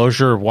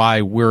disclosure,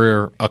 why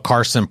we're a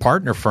Carson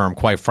partner firm,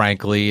 quite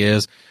frankly,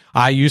 is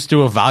I used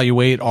to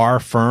evaluate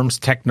our firm's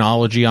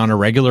technology on a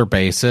regular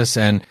basis.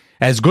 And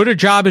as good a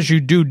job as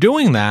you do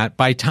doing that,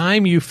 by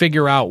time you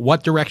figure out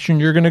what direction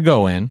you're going to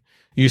go in,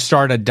 you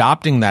start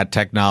adopting that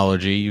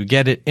technology, you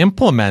get it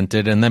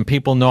implemented, and then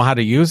people know how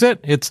to use it.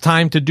 It's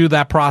time to do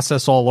that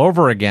process all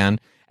over again.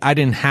 I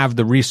didn't have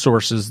the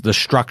resources, the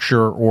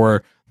structure,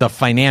 or the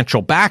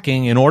financial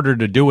backing in order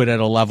to do it at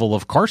a level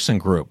of Carson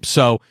Group.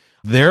 So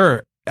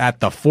they're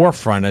at the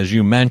forefront, as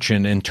you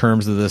mentioned, in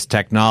terms of this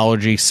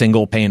technology,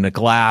 single pane of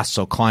glass,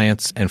 so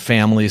clients and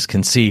families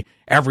can see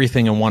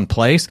everything in one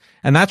place.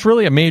 And that's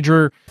really a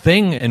major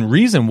thing and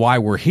reason why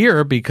we're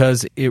here,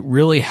 because it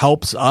really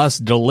helps us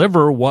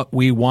deliver what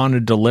we want to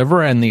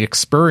deliver and the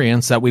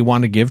experience that we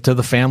want to give to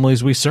the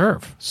families we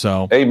serve.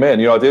 So, amen.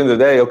 You know, at the end of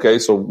the day, okay,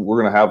 so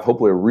we're going to have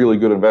hopefully a really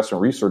good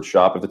investment research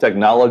shop. If the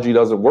technology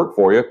doesn't work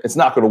for you, it's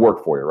not going to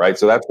work for you, right?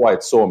 So that's why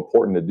it's so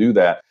important to do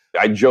that.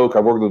 I joke,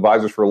 I've worked with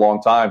advisors for a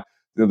long time.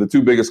 The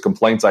two biggest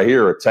complaints I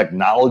hear are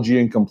technology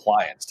and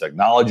compliance.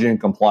 Technology and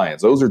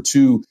compliance. Those are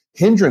two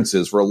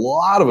hindrances for a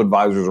lot of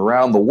advisors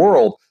around the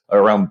world,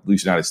 around at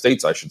least the United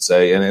States, I should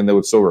say. And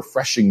what's so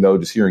refreshing, though,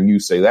 just hearing you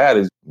say that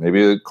is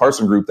maybe at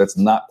Carson Group, that's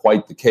not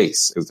quite the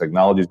case because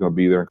technology is going to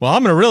be there. Well,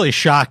 I'm going to really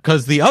shock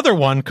because the other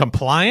one,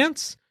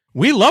 compliance,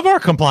 we love our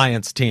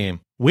compliance team.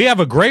 We have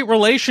a great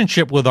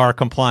relationship with our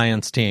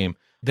compliance team.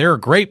 They're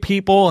great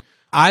people.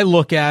 I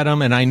look at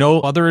them and I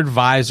know other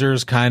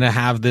advisors kind of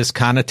have this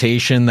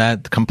connotation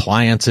that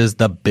compliance is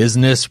the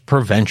business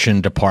prevention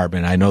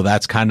department. I know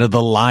that's kind of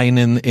the line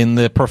in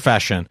the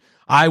profession.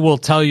 I will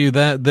tell you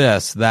that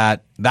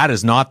that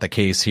is not the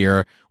case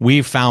here.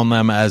 We've found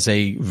them as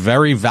a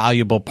very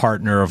valuable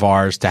partner of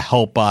ours to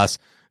help us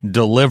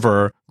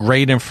deliver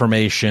great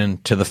information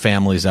to the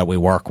families that we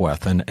work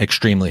with, and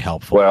extremely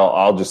helpful. Well,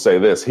 I'll just say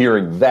this,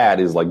 hearing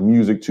that is like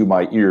music to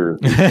my ears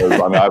because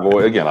I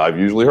mean, I've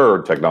usually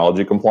heard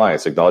technology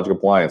compliance,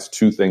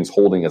 two things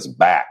holding us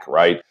back,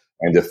 right?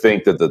 And to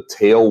think that the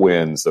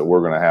tailwinds that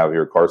we're going to have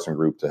here at Carson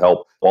Group to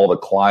help all the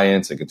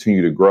clients and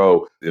continue to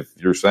grow, if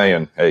you're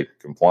saying, hey,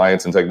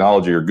 compliance and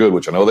technology are good,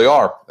 which I know they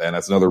are, and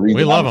that's another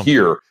reason I'm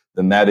here,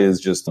 then that is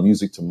just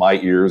music to my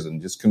ears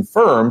and just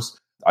confirms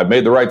I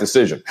made the right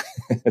decision.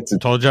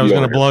 Told you I was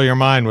going to blow your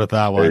mind with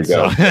that one. There you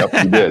go.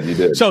 Yep, you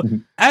did. So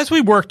as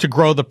we work to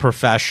grow the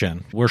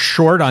profession, we're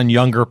short on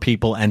younger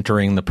people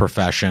entering the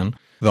profession.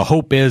 The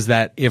hope is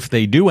that if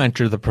they do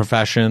enter the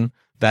profession,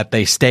 that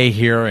they stay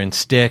here and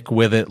stick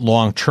with it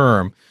long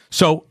term.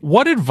 So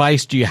what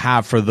advice do you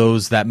have for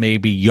those that may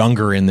be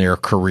younger in their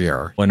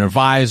career? An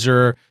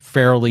advisor,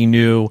 fairly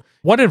new,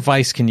 what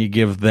advice can you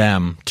give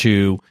them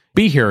to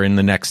be here in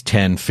the next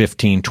 10,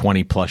 15,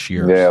 20 plus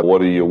years? Yeah, what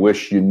do you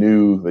wish you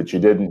knew that you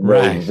didn't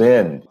know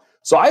then?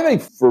 So I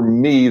think for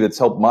me, that's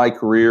helped my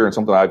career and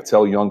something I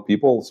tell young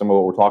people, some of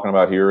what we're talking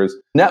about here is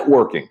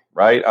networking,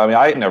 right? I mean,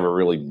 I never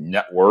really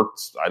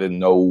networked. I didn't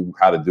know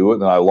how to do it.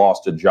 And then I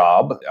lost a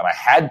job and I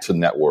had to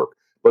network.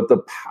 But the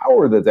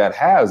power that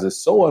has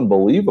is so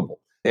unbelievable.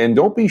 And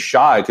don't be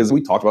shy, because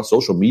we talked about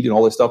social media and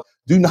all this stuff.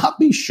 Do not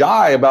be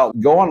shy about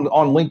going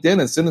on LinkedIn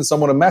and sending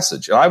someone a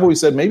message. And I've always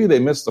said, maybe they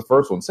missed the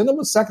first one. Send them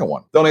a second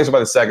one. Don't answer by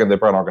the second. They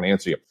probably aren't going to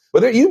answer you.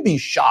 But you'd be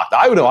shocked.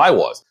 I know I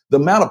was. The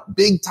amount of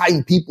big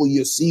time people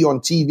you see on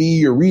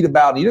TV or read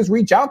about, and you just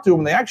reach out to them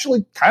and they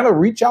actually kind of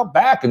reach out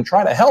back and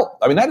try to help.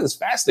 I mean, that is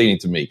fascinating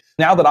to me.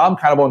 Now that I'm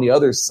kind of on the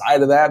other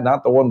side of that,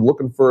 not the one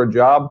looking for a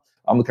job,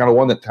 I'm the kind of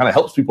one that kind of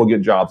helps people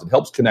get jobs and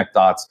helps connect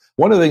dots.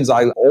 One of the things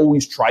I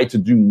always try to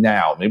do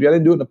now, maybe I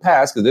didn't do it in the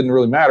past because it didn't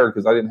really matter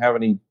because I didn't have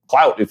any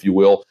clout, if you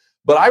will.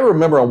 But I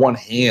remember on one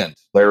hand,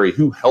 Larry,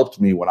 who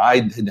helped me when I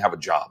didn't have a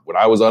job, when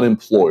I was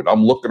unemployed.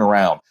 I'm looking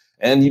around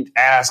and you'd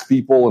ask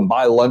people and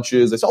buy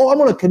lunches. They say, I'm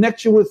going to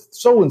connect you with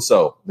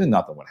so-and-so. Then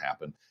nothing would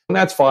happen. And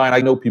that's fine. I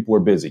know people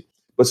are busy.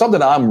 But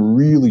something I'm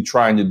really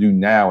trying to do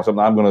now,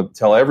 something I'm going to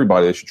tell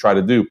everybody they should try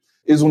to do,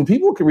 is when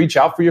people can reach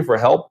out for you for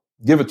help,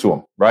 give it to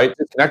them, right?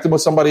 Connect them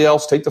with somebody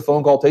else, take the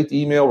phone call, take the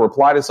email,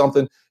 reply to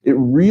something. It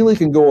really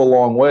can go a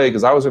long way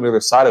because I was on the other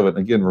side of it. And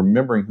again,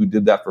 remembering who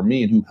did that for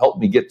me and who helped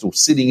me get to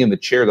sitting in the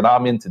chair that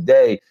I'm in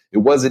today, it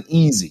wasn't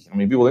easy. I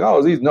mean, people are like, it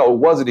was easy. No, it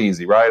wasn't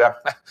easy, right?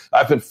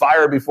 I've been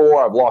fired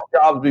before. I've lost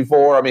jobs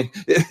before. I mean,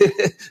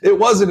 it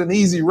wasn't an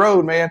easy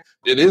road, man.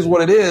 It is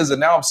what it is. And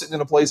now I'm sitting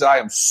in a place that I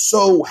am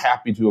so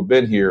happy to have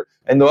been here.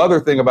 And the other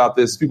thing about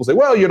this is people say,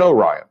 well,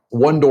 Ryan,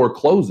 one door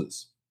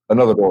closes,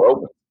 another door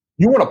opens.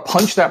 You want to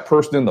punch that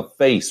person in the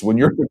face when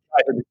you're the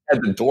guy that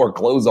had the door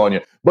close on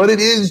you. But it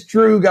is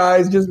true,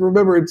 guys. Just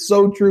remember, it's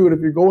so true. And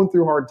if you're going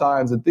through hard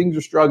times and things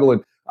are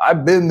struggling,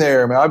 I've been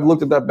there, man. I've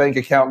looked at that bank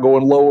account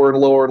going lower and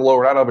lower and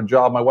lower. I don't have a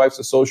job. My wife's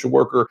a social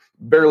worker,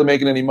 barely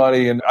making any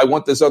money. And I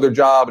want this other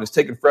job and it's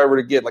taking forever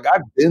to get. Like,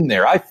 I've been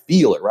there. I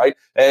feel it, right?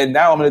 And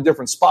now I'm in a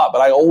different spot. But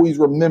I always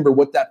remember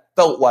what that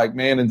felt like,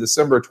 man, in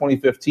December of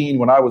 2015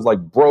 when I was like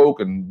broke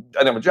and I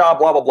didn't have a job,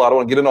 blah, blah, blah. I don't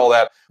want to get into all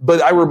that.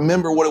 But I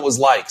remember what it was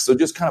like. So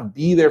just kind of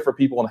be there for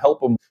people and help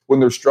them when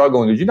they're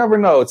struggling. Because you never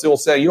know. It's the old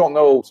saying, you don't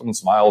know, someone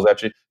smiles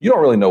at you. You don't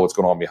really know what's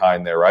going on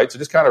behind there, right? So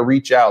just kind of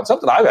reach out.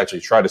 Something I've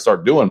actually tried to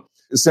start doing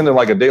is sending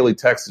like a daily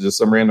text to just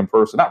some random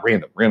person, not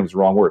random is the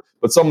wrong word,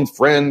 but some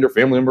friend or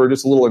family member,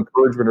 just a little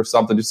encouragement or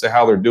something, just say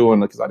how they're doing,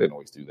 because I didn't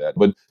always do that.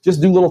 But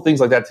just do little things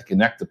like that to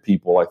connect to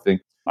people, I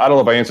think. I don't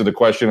know if I answered the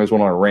question. I just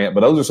went on a rant,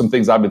 but those are some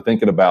things I've been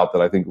thinking about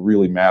that I think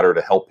really matter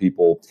to help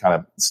people kind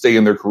of stay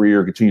in their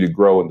career, continue to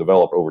grow and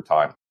develop over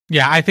time.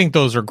 Yeah, I think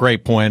those are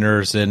great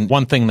pointers. And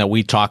one thing that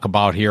we talk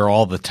about here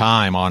all the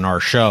time on our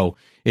show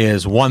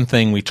is one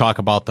thing we talk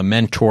about the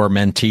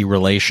mentor-mentee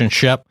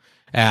relationship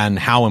and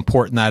how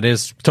important that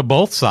is to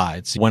both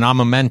sides. When I'm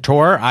a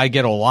mentor, I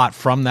get a lot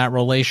from that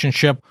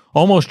relationship,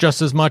 almost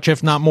just as much,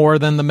 if not more,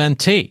 than the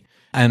mentee.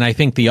 And I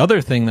think the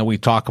other thing that we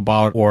talk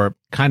about, or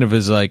kind of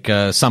is like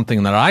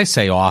something that I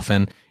say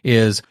often,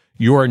 is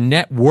your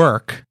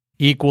network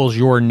equals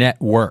your net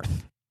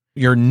worth.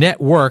 Your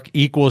network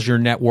equals your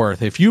net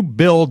worth. If you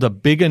build a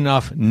big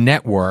enough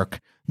network,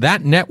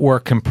 that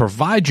network can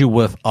provide you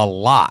with a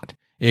lot.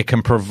 It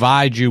can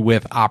provide you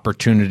with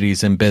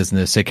opportunities in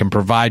business. It can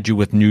provide you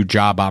with new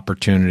job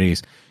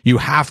opportunities. You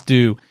have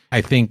to,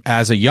 I think,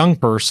 as a young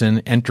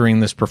person entering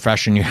this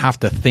profession, you have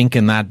to think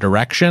in that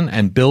direction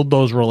and build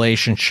those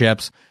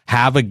relationships,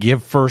 have a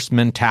give first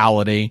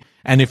mentality.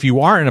 And if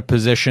you are in a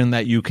position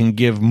that you can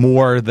give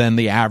more than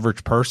the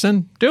average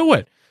person, do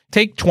it.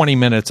 Take 20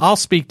 minutes. I'll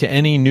speak to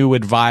any new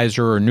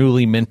advisor or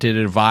newly minted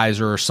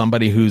advisor or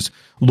somebody who's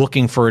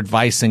looking for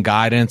advice and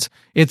guidance.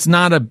 It's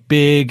not a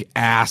big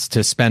ask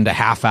to spend a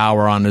half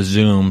hour on a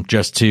Zoom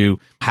just to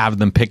have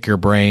them pick your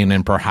brain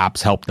and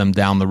perhaps help them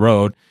down the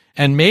road.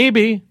 And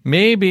maybe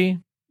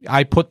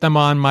I put them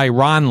on my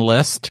Ron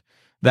list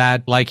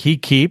that like he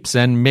keeps,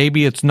 and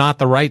maybe it's not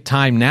the right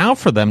time now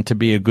for them to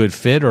be a good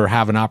fit or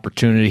have an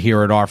opportunity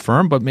here at our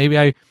firm, but maybe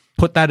I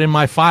put that in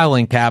my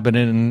filing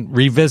cabinet and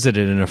revisit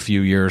it in a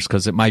few years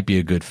because it might be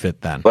a good fit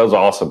then. That was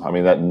awesome. I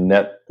mean, that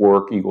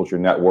network equals your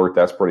net worth.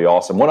 That's pretty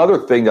awesome. One other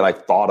thing that I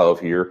thought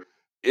of here,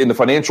 in the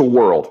financial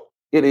world,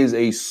 it is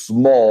a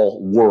small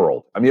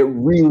world. I mean, it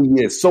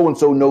really is.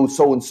 So-and-so knows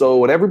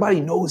so-and-so, and everybody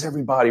knows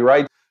everybody,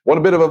 right?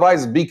 One bit of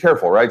advice is be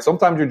careful, right?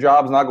 Sometimes your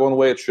job's not going the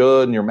way it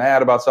should and you're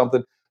mad about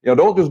something.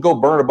 Don't just go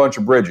burn a bunch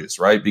of bridges,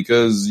 right?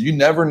 Because you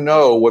never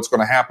know what's going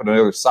to happen on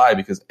the other side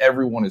because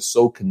everyone is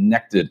so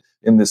connected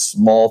in this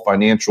small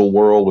financial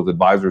world with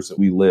advisors that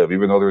we live,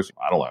 even though there's,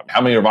 I don't know,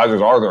 how many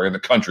advisors are there in the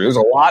country? There's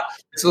a lot.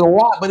 It's a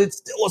lot, but it's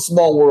still a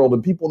small world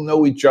and people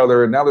know each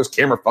other. And now there's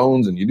camera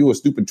phones and you do a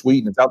stupid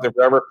tweet and it's out there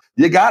forever.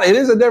 It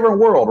is a different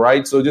world,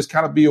 right? So just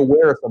kind of be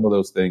aware of some of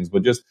those things,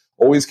 but just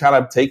always kind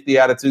of take the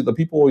attitude that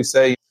people always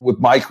say with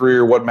my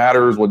career, what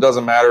matters, what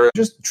doesn't matter.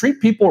 Just treat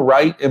people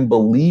right and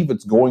believe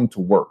it's going to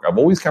work. I've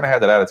always kind of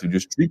had that attitude.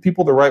 Just treat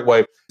people the right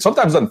way.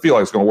 Sometimes it doesn't feel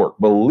like it's going to work.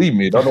 Believe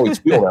me, it doesn't always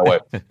feel that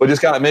way. But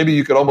just kind of maybe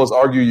you could almost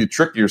argue you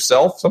trick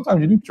yourself.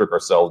 Sometimes you do trick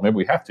ourselves. Maybe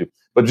we have to.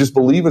 But just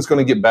believe it's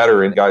going to get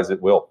better. And guys,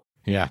 it will.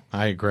 Yeah,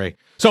 I agree.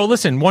 So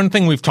listen, one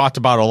thing we've talked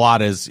about a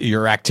lot is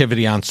your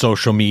activity on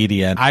social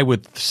media. And I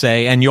would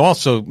say, and you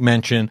also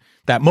mentioned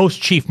that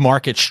most chief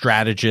market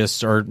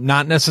strategists are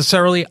not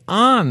necessarily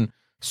on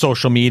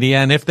social media.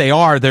 And if they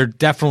are, they're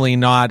definitely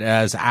not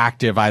as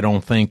active, I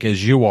don't think,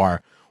 as you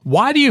are.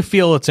 Why do you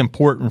feel it's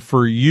important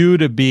for you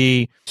to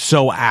be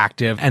so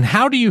active? And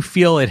how do you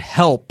feel it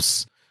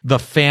helps the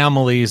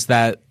families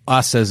that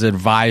us as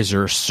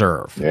advisors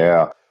serve?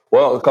 Yeah.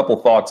 Well, a couple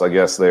thoughts, I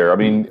guess, there. I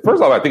mean,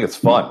 first off, I think it's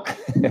fun.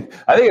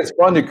 I think it's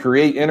fun to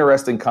create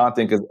interesting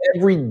content because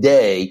every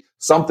day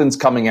something's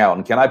coming out.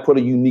 And can I put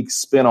a unique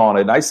spin on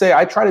it? And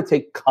I try to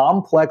take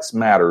complex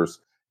matters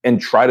and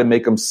try to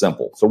make them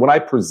simple. So when I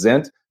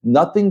present,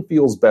 nothing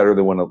feels better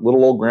than when a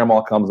little old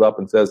grandma comes up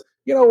and says,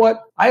 you know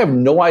what? I have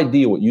no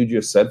idea what you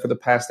just said for the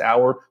past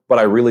hour, but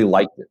I really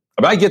liked it.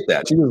 I mean, I get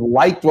that. She just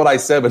liked what I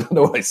said, but I don't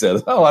know what I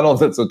said. Oh, I don't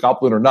know if it's a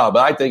compliment or not,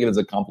 but I take it as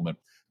a compliment.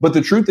 But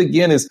the truth,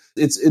 again, is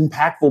it's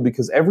impactful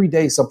because every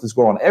day something's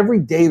going on. Every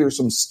day there's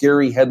some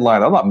scary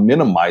headline. I'm not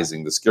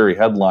minimizing the scary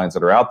headlines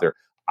that are out there.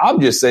 I'm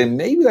just saying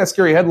maybe that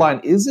scary headline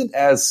isn't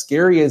as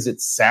scary as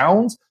it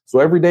sounds. So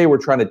every day we're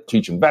trying to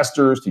teach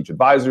investors, teach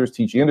advisors,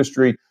 teach the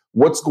industry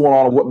what's going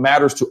on and what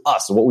matters to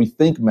us and what we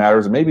think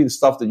matters, and maybe the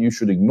stuff that you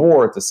should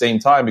ignore at the same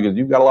time because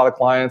you've got a lot of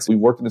clients. We've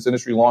worked in this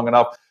industry long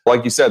enough.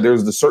 Like you said,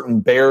 there's the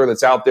certain bear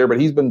that's out there,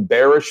 but he's been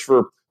bearish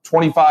for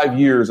 25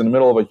 years in the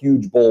middle of a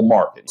huge bull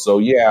market. So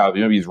yeah,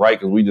 maybe he's right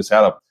because we just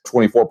had a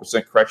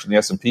 24% correction in the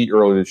S&P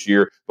earlier this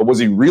year. But was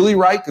he really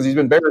right? Because he's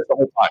been bearish the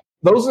whole time.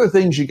 Those are the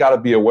things you got to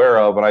be aware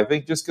of. And I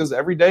think just because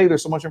every day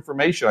there's so much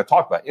information, I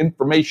talk about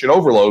information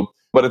overload,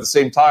 but at the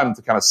same time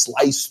to kind of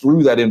slice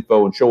through that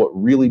info and show what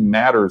really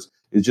matters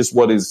is just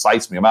what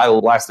excites me. My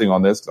last thing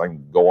on this, because I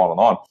can go on and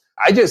on.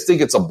 I just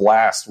think it's a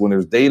blast when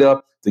there's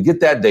data to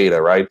get that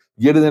data, right?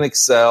 Get it in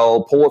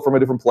Excel, pull it from a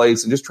different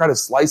place, and just try to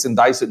slice and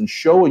dice it and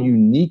show a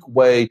unique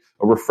way,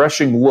 a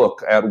refreshing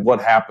look at what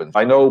happened.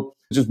 I know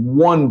just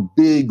one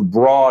big,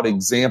 broad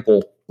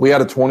example. We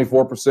had a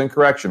 24%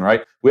 correction,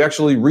 right? We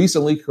actually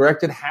recently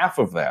corrected half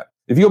of that.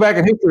 If you go back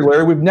in history,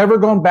 Larry, we've never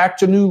gone back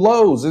to new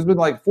lows. There's been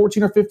like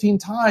 14 or 15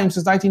 times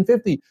since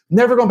 1950.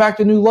 Never gone back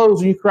to new lows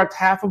when you correct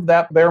half of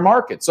that bear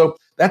market. So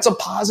that's a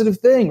positive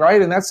thing,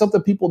 right? And that's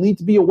something people need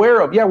to be aware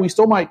of. Yeah, we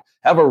still might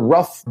have a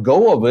rough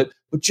go of it,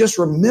 but just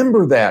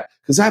remember that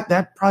because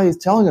that probably is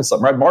telling us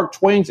something, right? Mark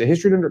Twain said,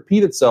 history didn't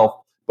repeat itself,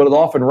 but it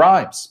often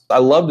rhymes. I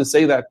love to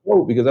say that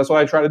quote because that's what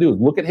I try to do is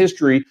look at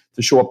history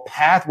to show a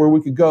path where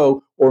we could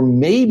go or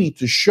maybe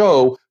to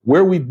show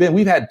where we've been.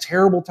 We've had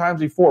terrible times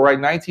before, right?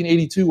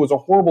 1982 was a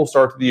horrible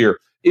start to the year.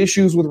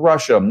 Issues with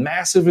Russia,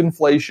 massive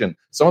inflation.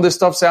 Some of this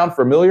stuff sound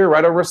familiar,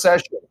 right? A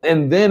recession.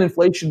 And then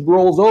inflation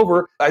rolls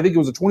over. I think it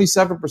was a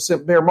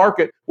 27% bear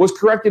market, was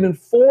corrected in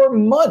 4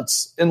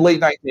 months in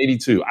late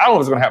 1982. I don't know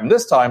what's going to happen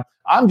this time.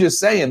 I'm just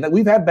saying that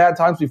we've had bad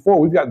times before.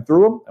 We've gotten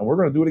through them, and we're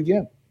going to do it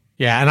again.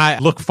 Yeah, and I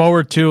look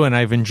forward to, and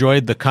I've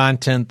enjoyed the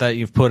content that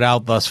you've put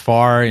out thus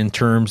far in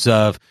terms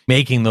of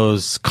making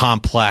those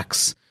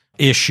complex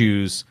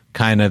issues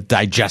kind of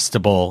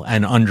digestible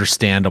and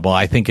understandable.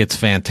 I think it's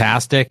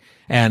fantastic.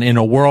 And in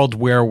a world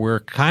where we're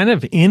kind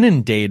of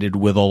inundated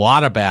with a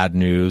lot of bad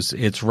news,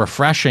 it's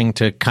refreshing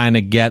to kind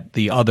of get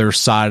the other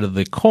side of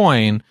the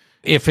coin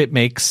if it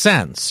makes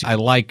sense. I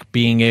like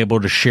being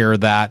able to share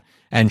that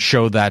and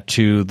show that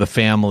to the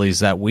families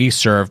that we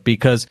serve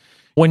because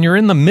when you're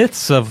in the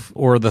midst of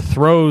or the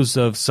throes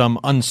of some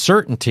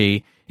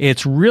uncertainty,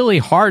 it's really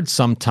hard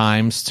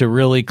sometimes to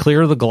really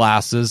clear the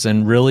glasses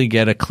and really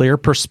get a clear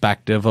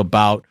perspective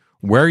about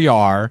where you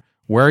are,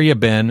 where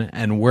you've been,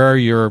 and where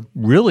you're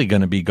really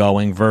going to be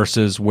going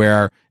versus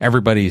where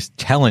everybody's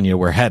telling you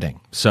we're heading.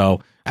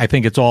 So I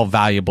think it's all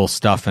valuable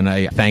stuff, and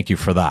I thank you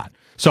for that.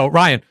 So,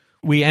 Ryan,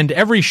 we end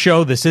every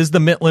show. This is the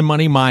Mitlin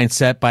Money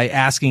Mindset by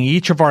asking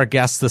each of our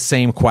guests the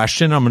same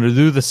question. I'm going to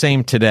do the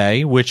same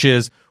today, which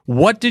is,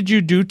 what did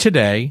you do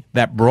today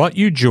that brought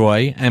you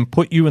joy and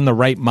put you in the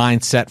right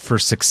mindset for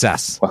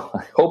success? Well,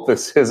 I hope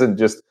this isn't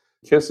just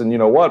kissing, you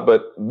know what,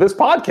 but this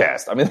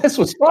podcast, I mean, this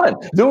was fun.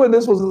 Doing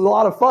this was a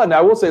lot of fun. Now,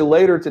 I will say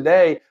later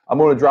today, I'm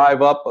going to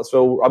drive up.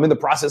 So I'm in the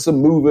process of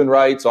moving,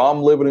 right? So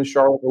I'm living in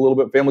Charlotte a little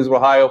bit, families of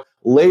Ohio.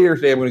 Later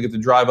today, I'm going to get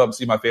to drive up and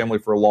see my family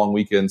for a long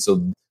weekend.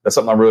 So that's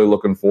something I'm really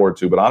looking forward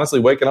to. But honestly,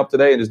 waking up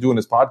today and just doing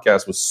this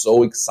podcast was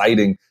so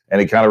exciting, and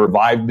it kind of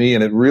revived me,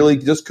 and it really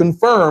just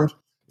confirmed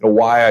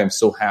why I'm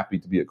so happy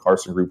to be at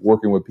Carson Group,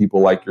 working with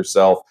people like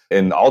yourself.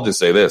 And I'll just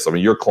say this, I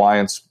mean, your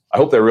clients I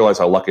hope they realize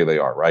how lucky they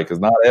are, right? Because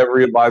not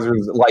every advisor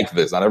is like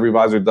this. Not every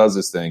advisor does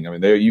this thing. I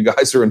mean, you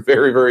guys are in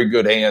very, very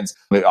good hands.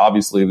 I mean,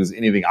 obviously, if there's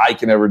anything I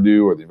can ever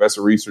do or the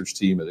investor research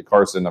team at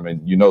Carson, I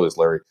mean, you know this,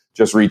 Larry,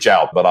 just reach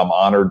out. But I'm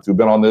honored to have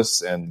been on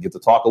this and get to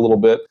talk a little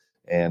bit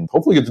and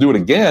hopefully get to do it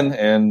again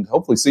and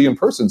hopefully see you in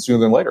person sooner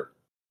than later.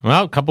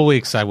 Well, a couple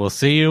weeks, I will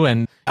see you,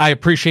 and I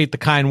appreciate the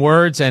kind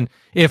words. And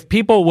if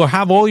people will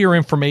have all your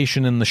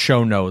information in the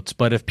show notes,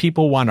 but if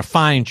people want to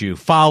find you,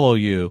 follow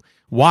you,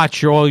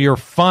 watch all your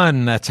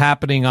fun that's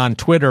happening on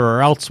Twitter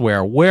or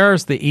elsewhere,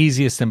 where's the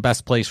easiest and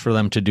best place for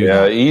them to do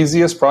that? Yeah,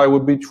 easiest probably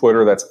would be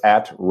Twitter. That's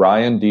at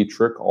Ryan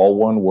Detrick, all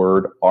one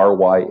word,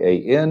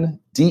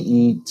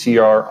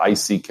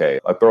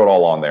 RyanDetrick. I throw it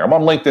all on there. I'm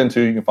on LinkedIn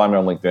too. You can find me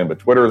on LinkedIn, but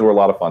Twitter is where a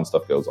lot of fun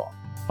stuff goes on.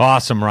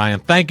 Awesome, Ryan.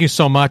 Thank you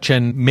so much,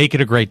 and make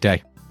it a great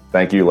day.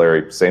 Thank you,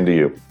 Larry. Same to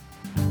you.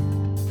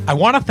 I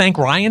want to thank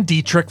Ryan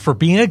Detrick for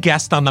being a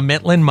guest on the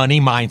Midland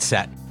Money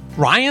Mindset.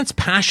 Ryan's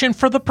passion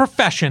for the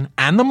profession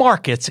and the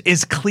markets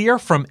is clear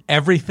from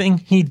everything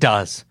he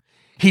does.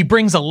 He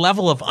brings a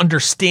level of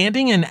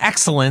understanding and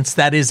excellence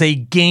that is a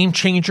game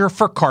changer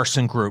for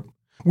Carson Group.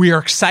 We are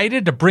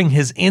excited to bring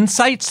his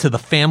insights to the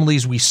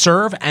families we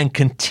serve and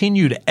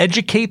continue to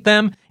educate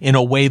them in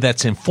a way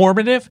that's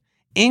informative,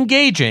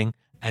 engaging,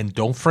 and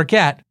don't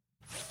forget,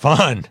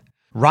 fun.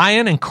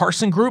 Ryan and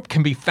Carson Group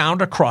can be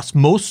found across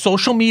most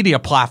social media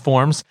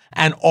platforms,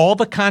 and all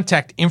the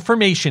contact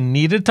information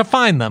needed to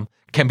find them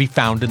can be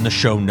found in the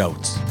show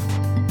notes.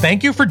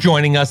 Thank you for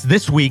joining us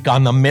this week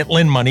on the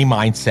Midland Money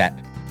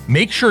Mindset.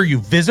 Make sure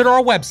you visit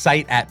our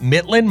website at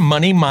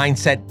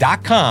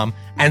midlandmoneymindset.com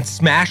and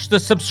smash the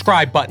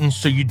subscribe button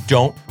so you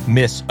don't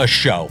miss a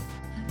show.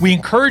 We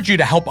encourage you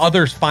to help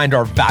others find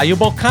our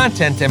valuable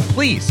content, and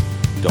please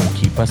don't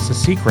keep us a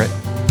secret.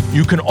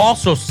 You can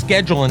also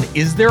schedule an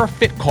Is There a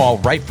Fit call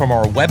right from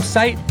our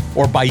website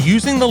or by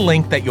using the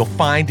link that you'll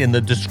find in the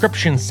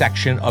description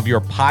section of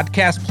your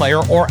podcast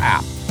player or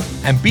app.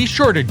 And be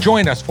sure to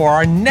join us for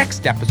our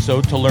next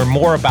episode to learn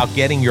more about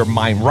getting your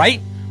mind right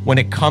when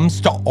it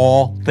comes to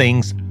all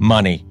things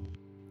money.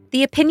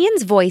 The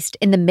opinions voiced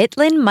in the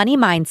Midland Money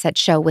Mindset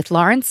Show with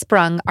Lawrence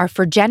Sprung are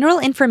for general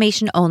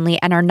information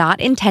only and are not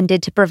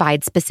intended to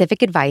provide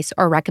specific advice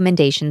or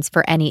recommendations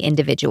for any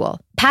individual.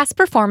 Past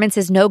performance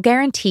is no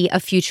guarantee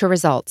of future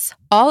results.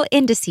 All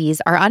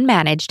indices are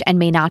unmanaged and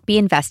may not be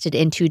invested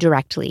into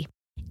directly.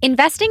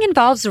 Investing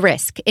involves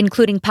risk,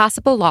 including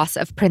possible loss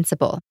of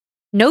principal.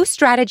 No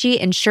strategy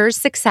ensures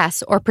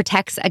success or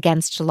protects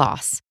against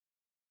loss.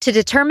 To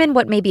determine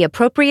what may be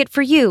appropriate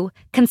for you,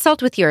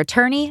 consult with your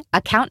attorney,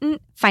 accountant,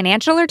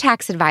 financial or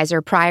tax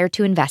advisor prior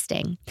to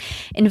investing.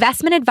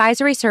 Investment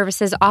advisory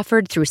services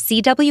offered through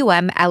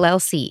CWM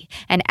LLC,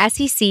 an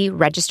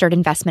SEC-registered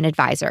investment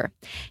advisor.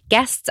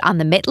 Guests on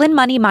the Midland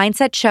Money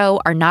Mindset Show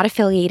are not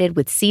affiliated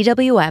with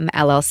CWM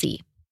LLC.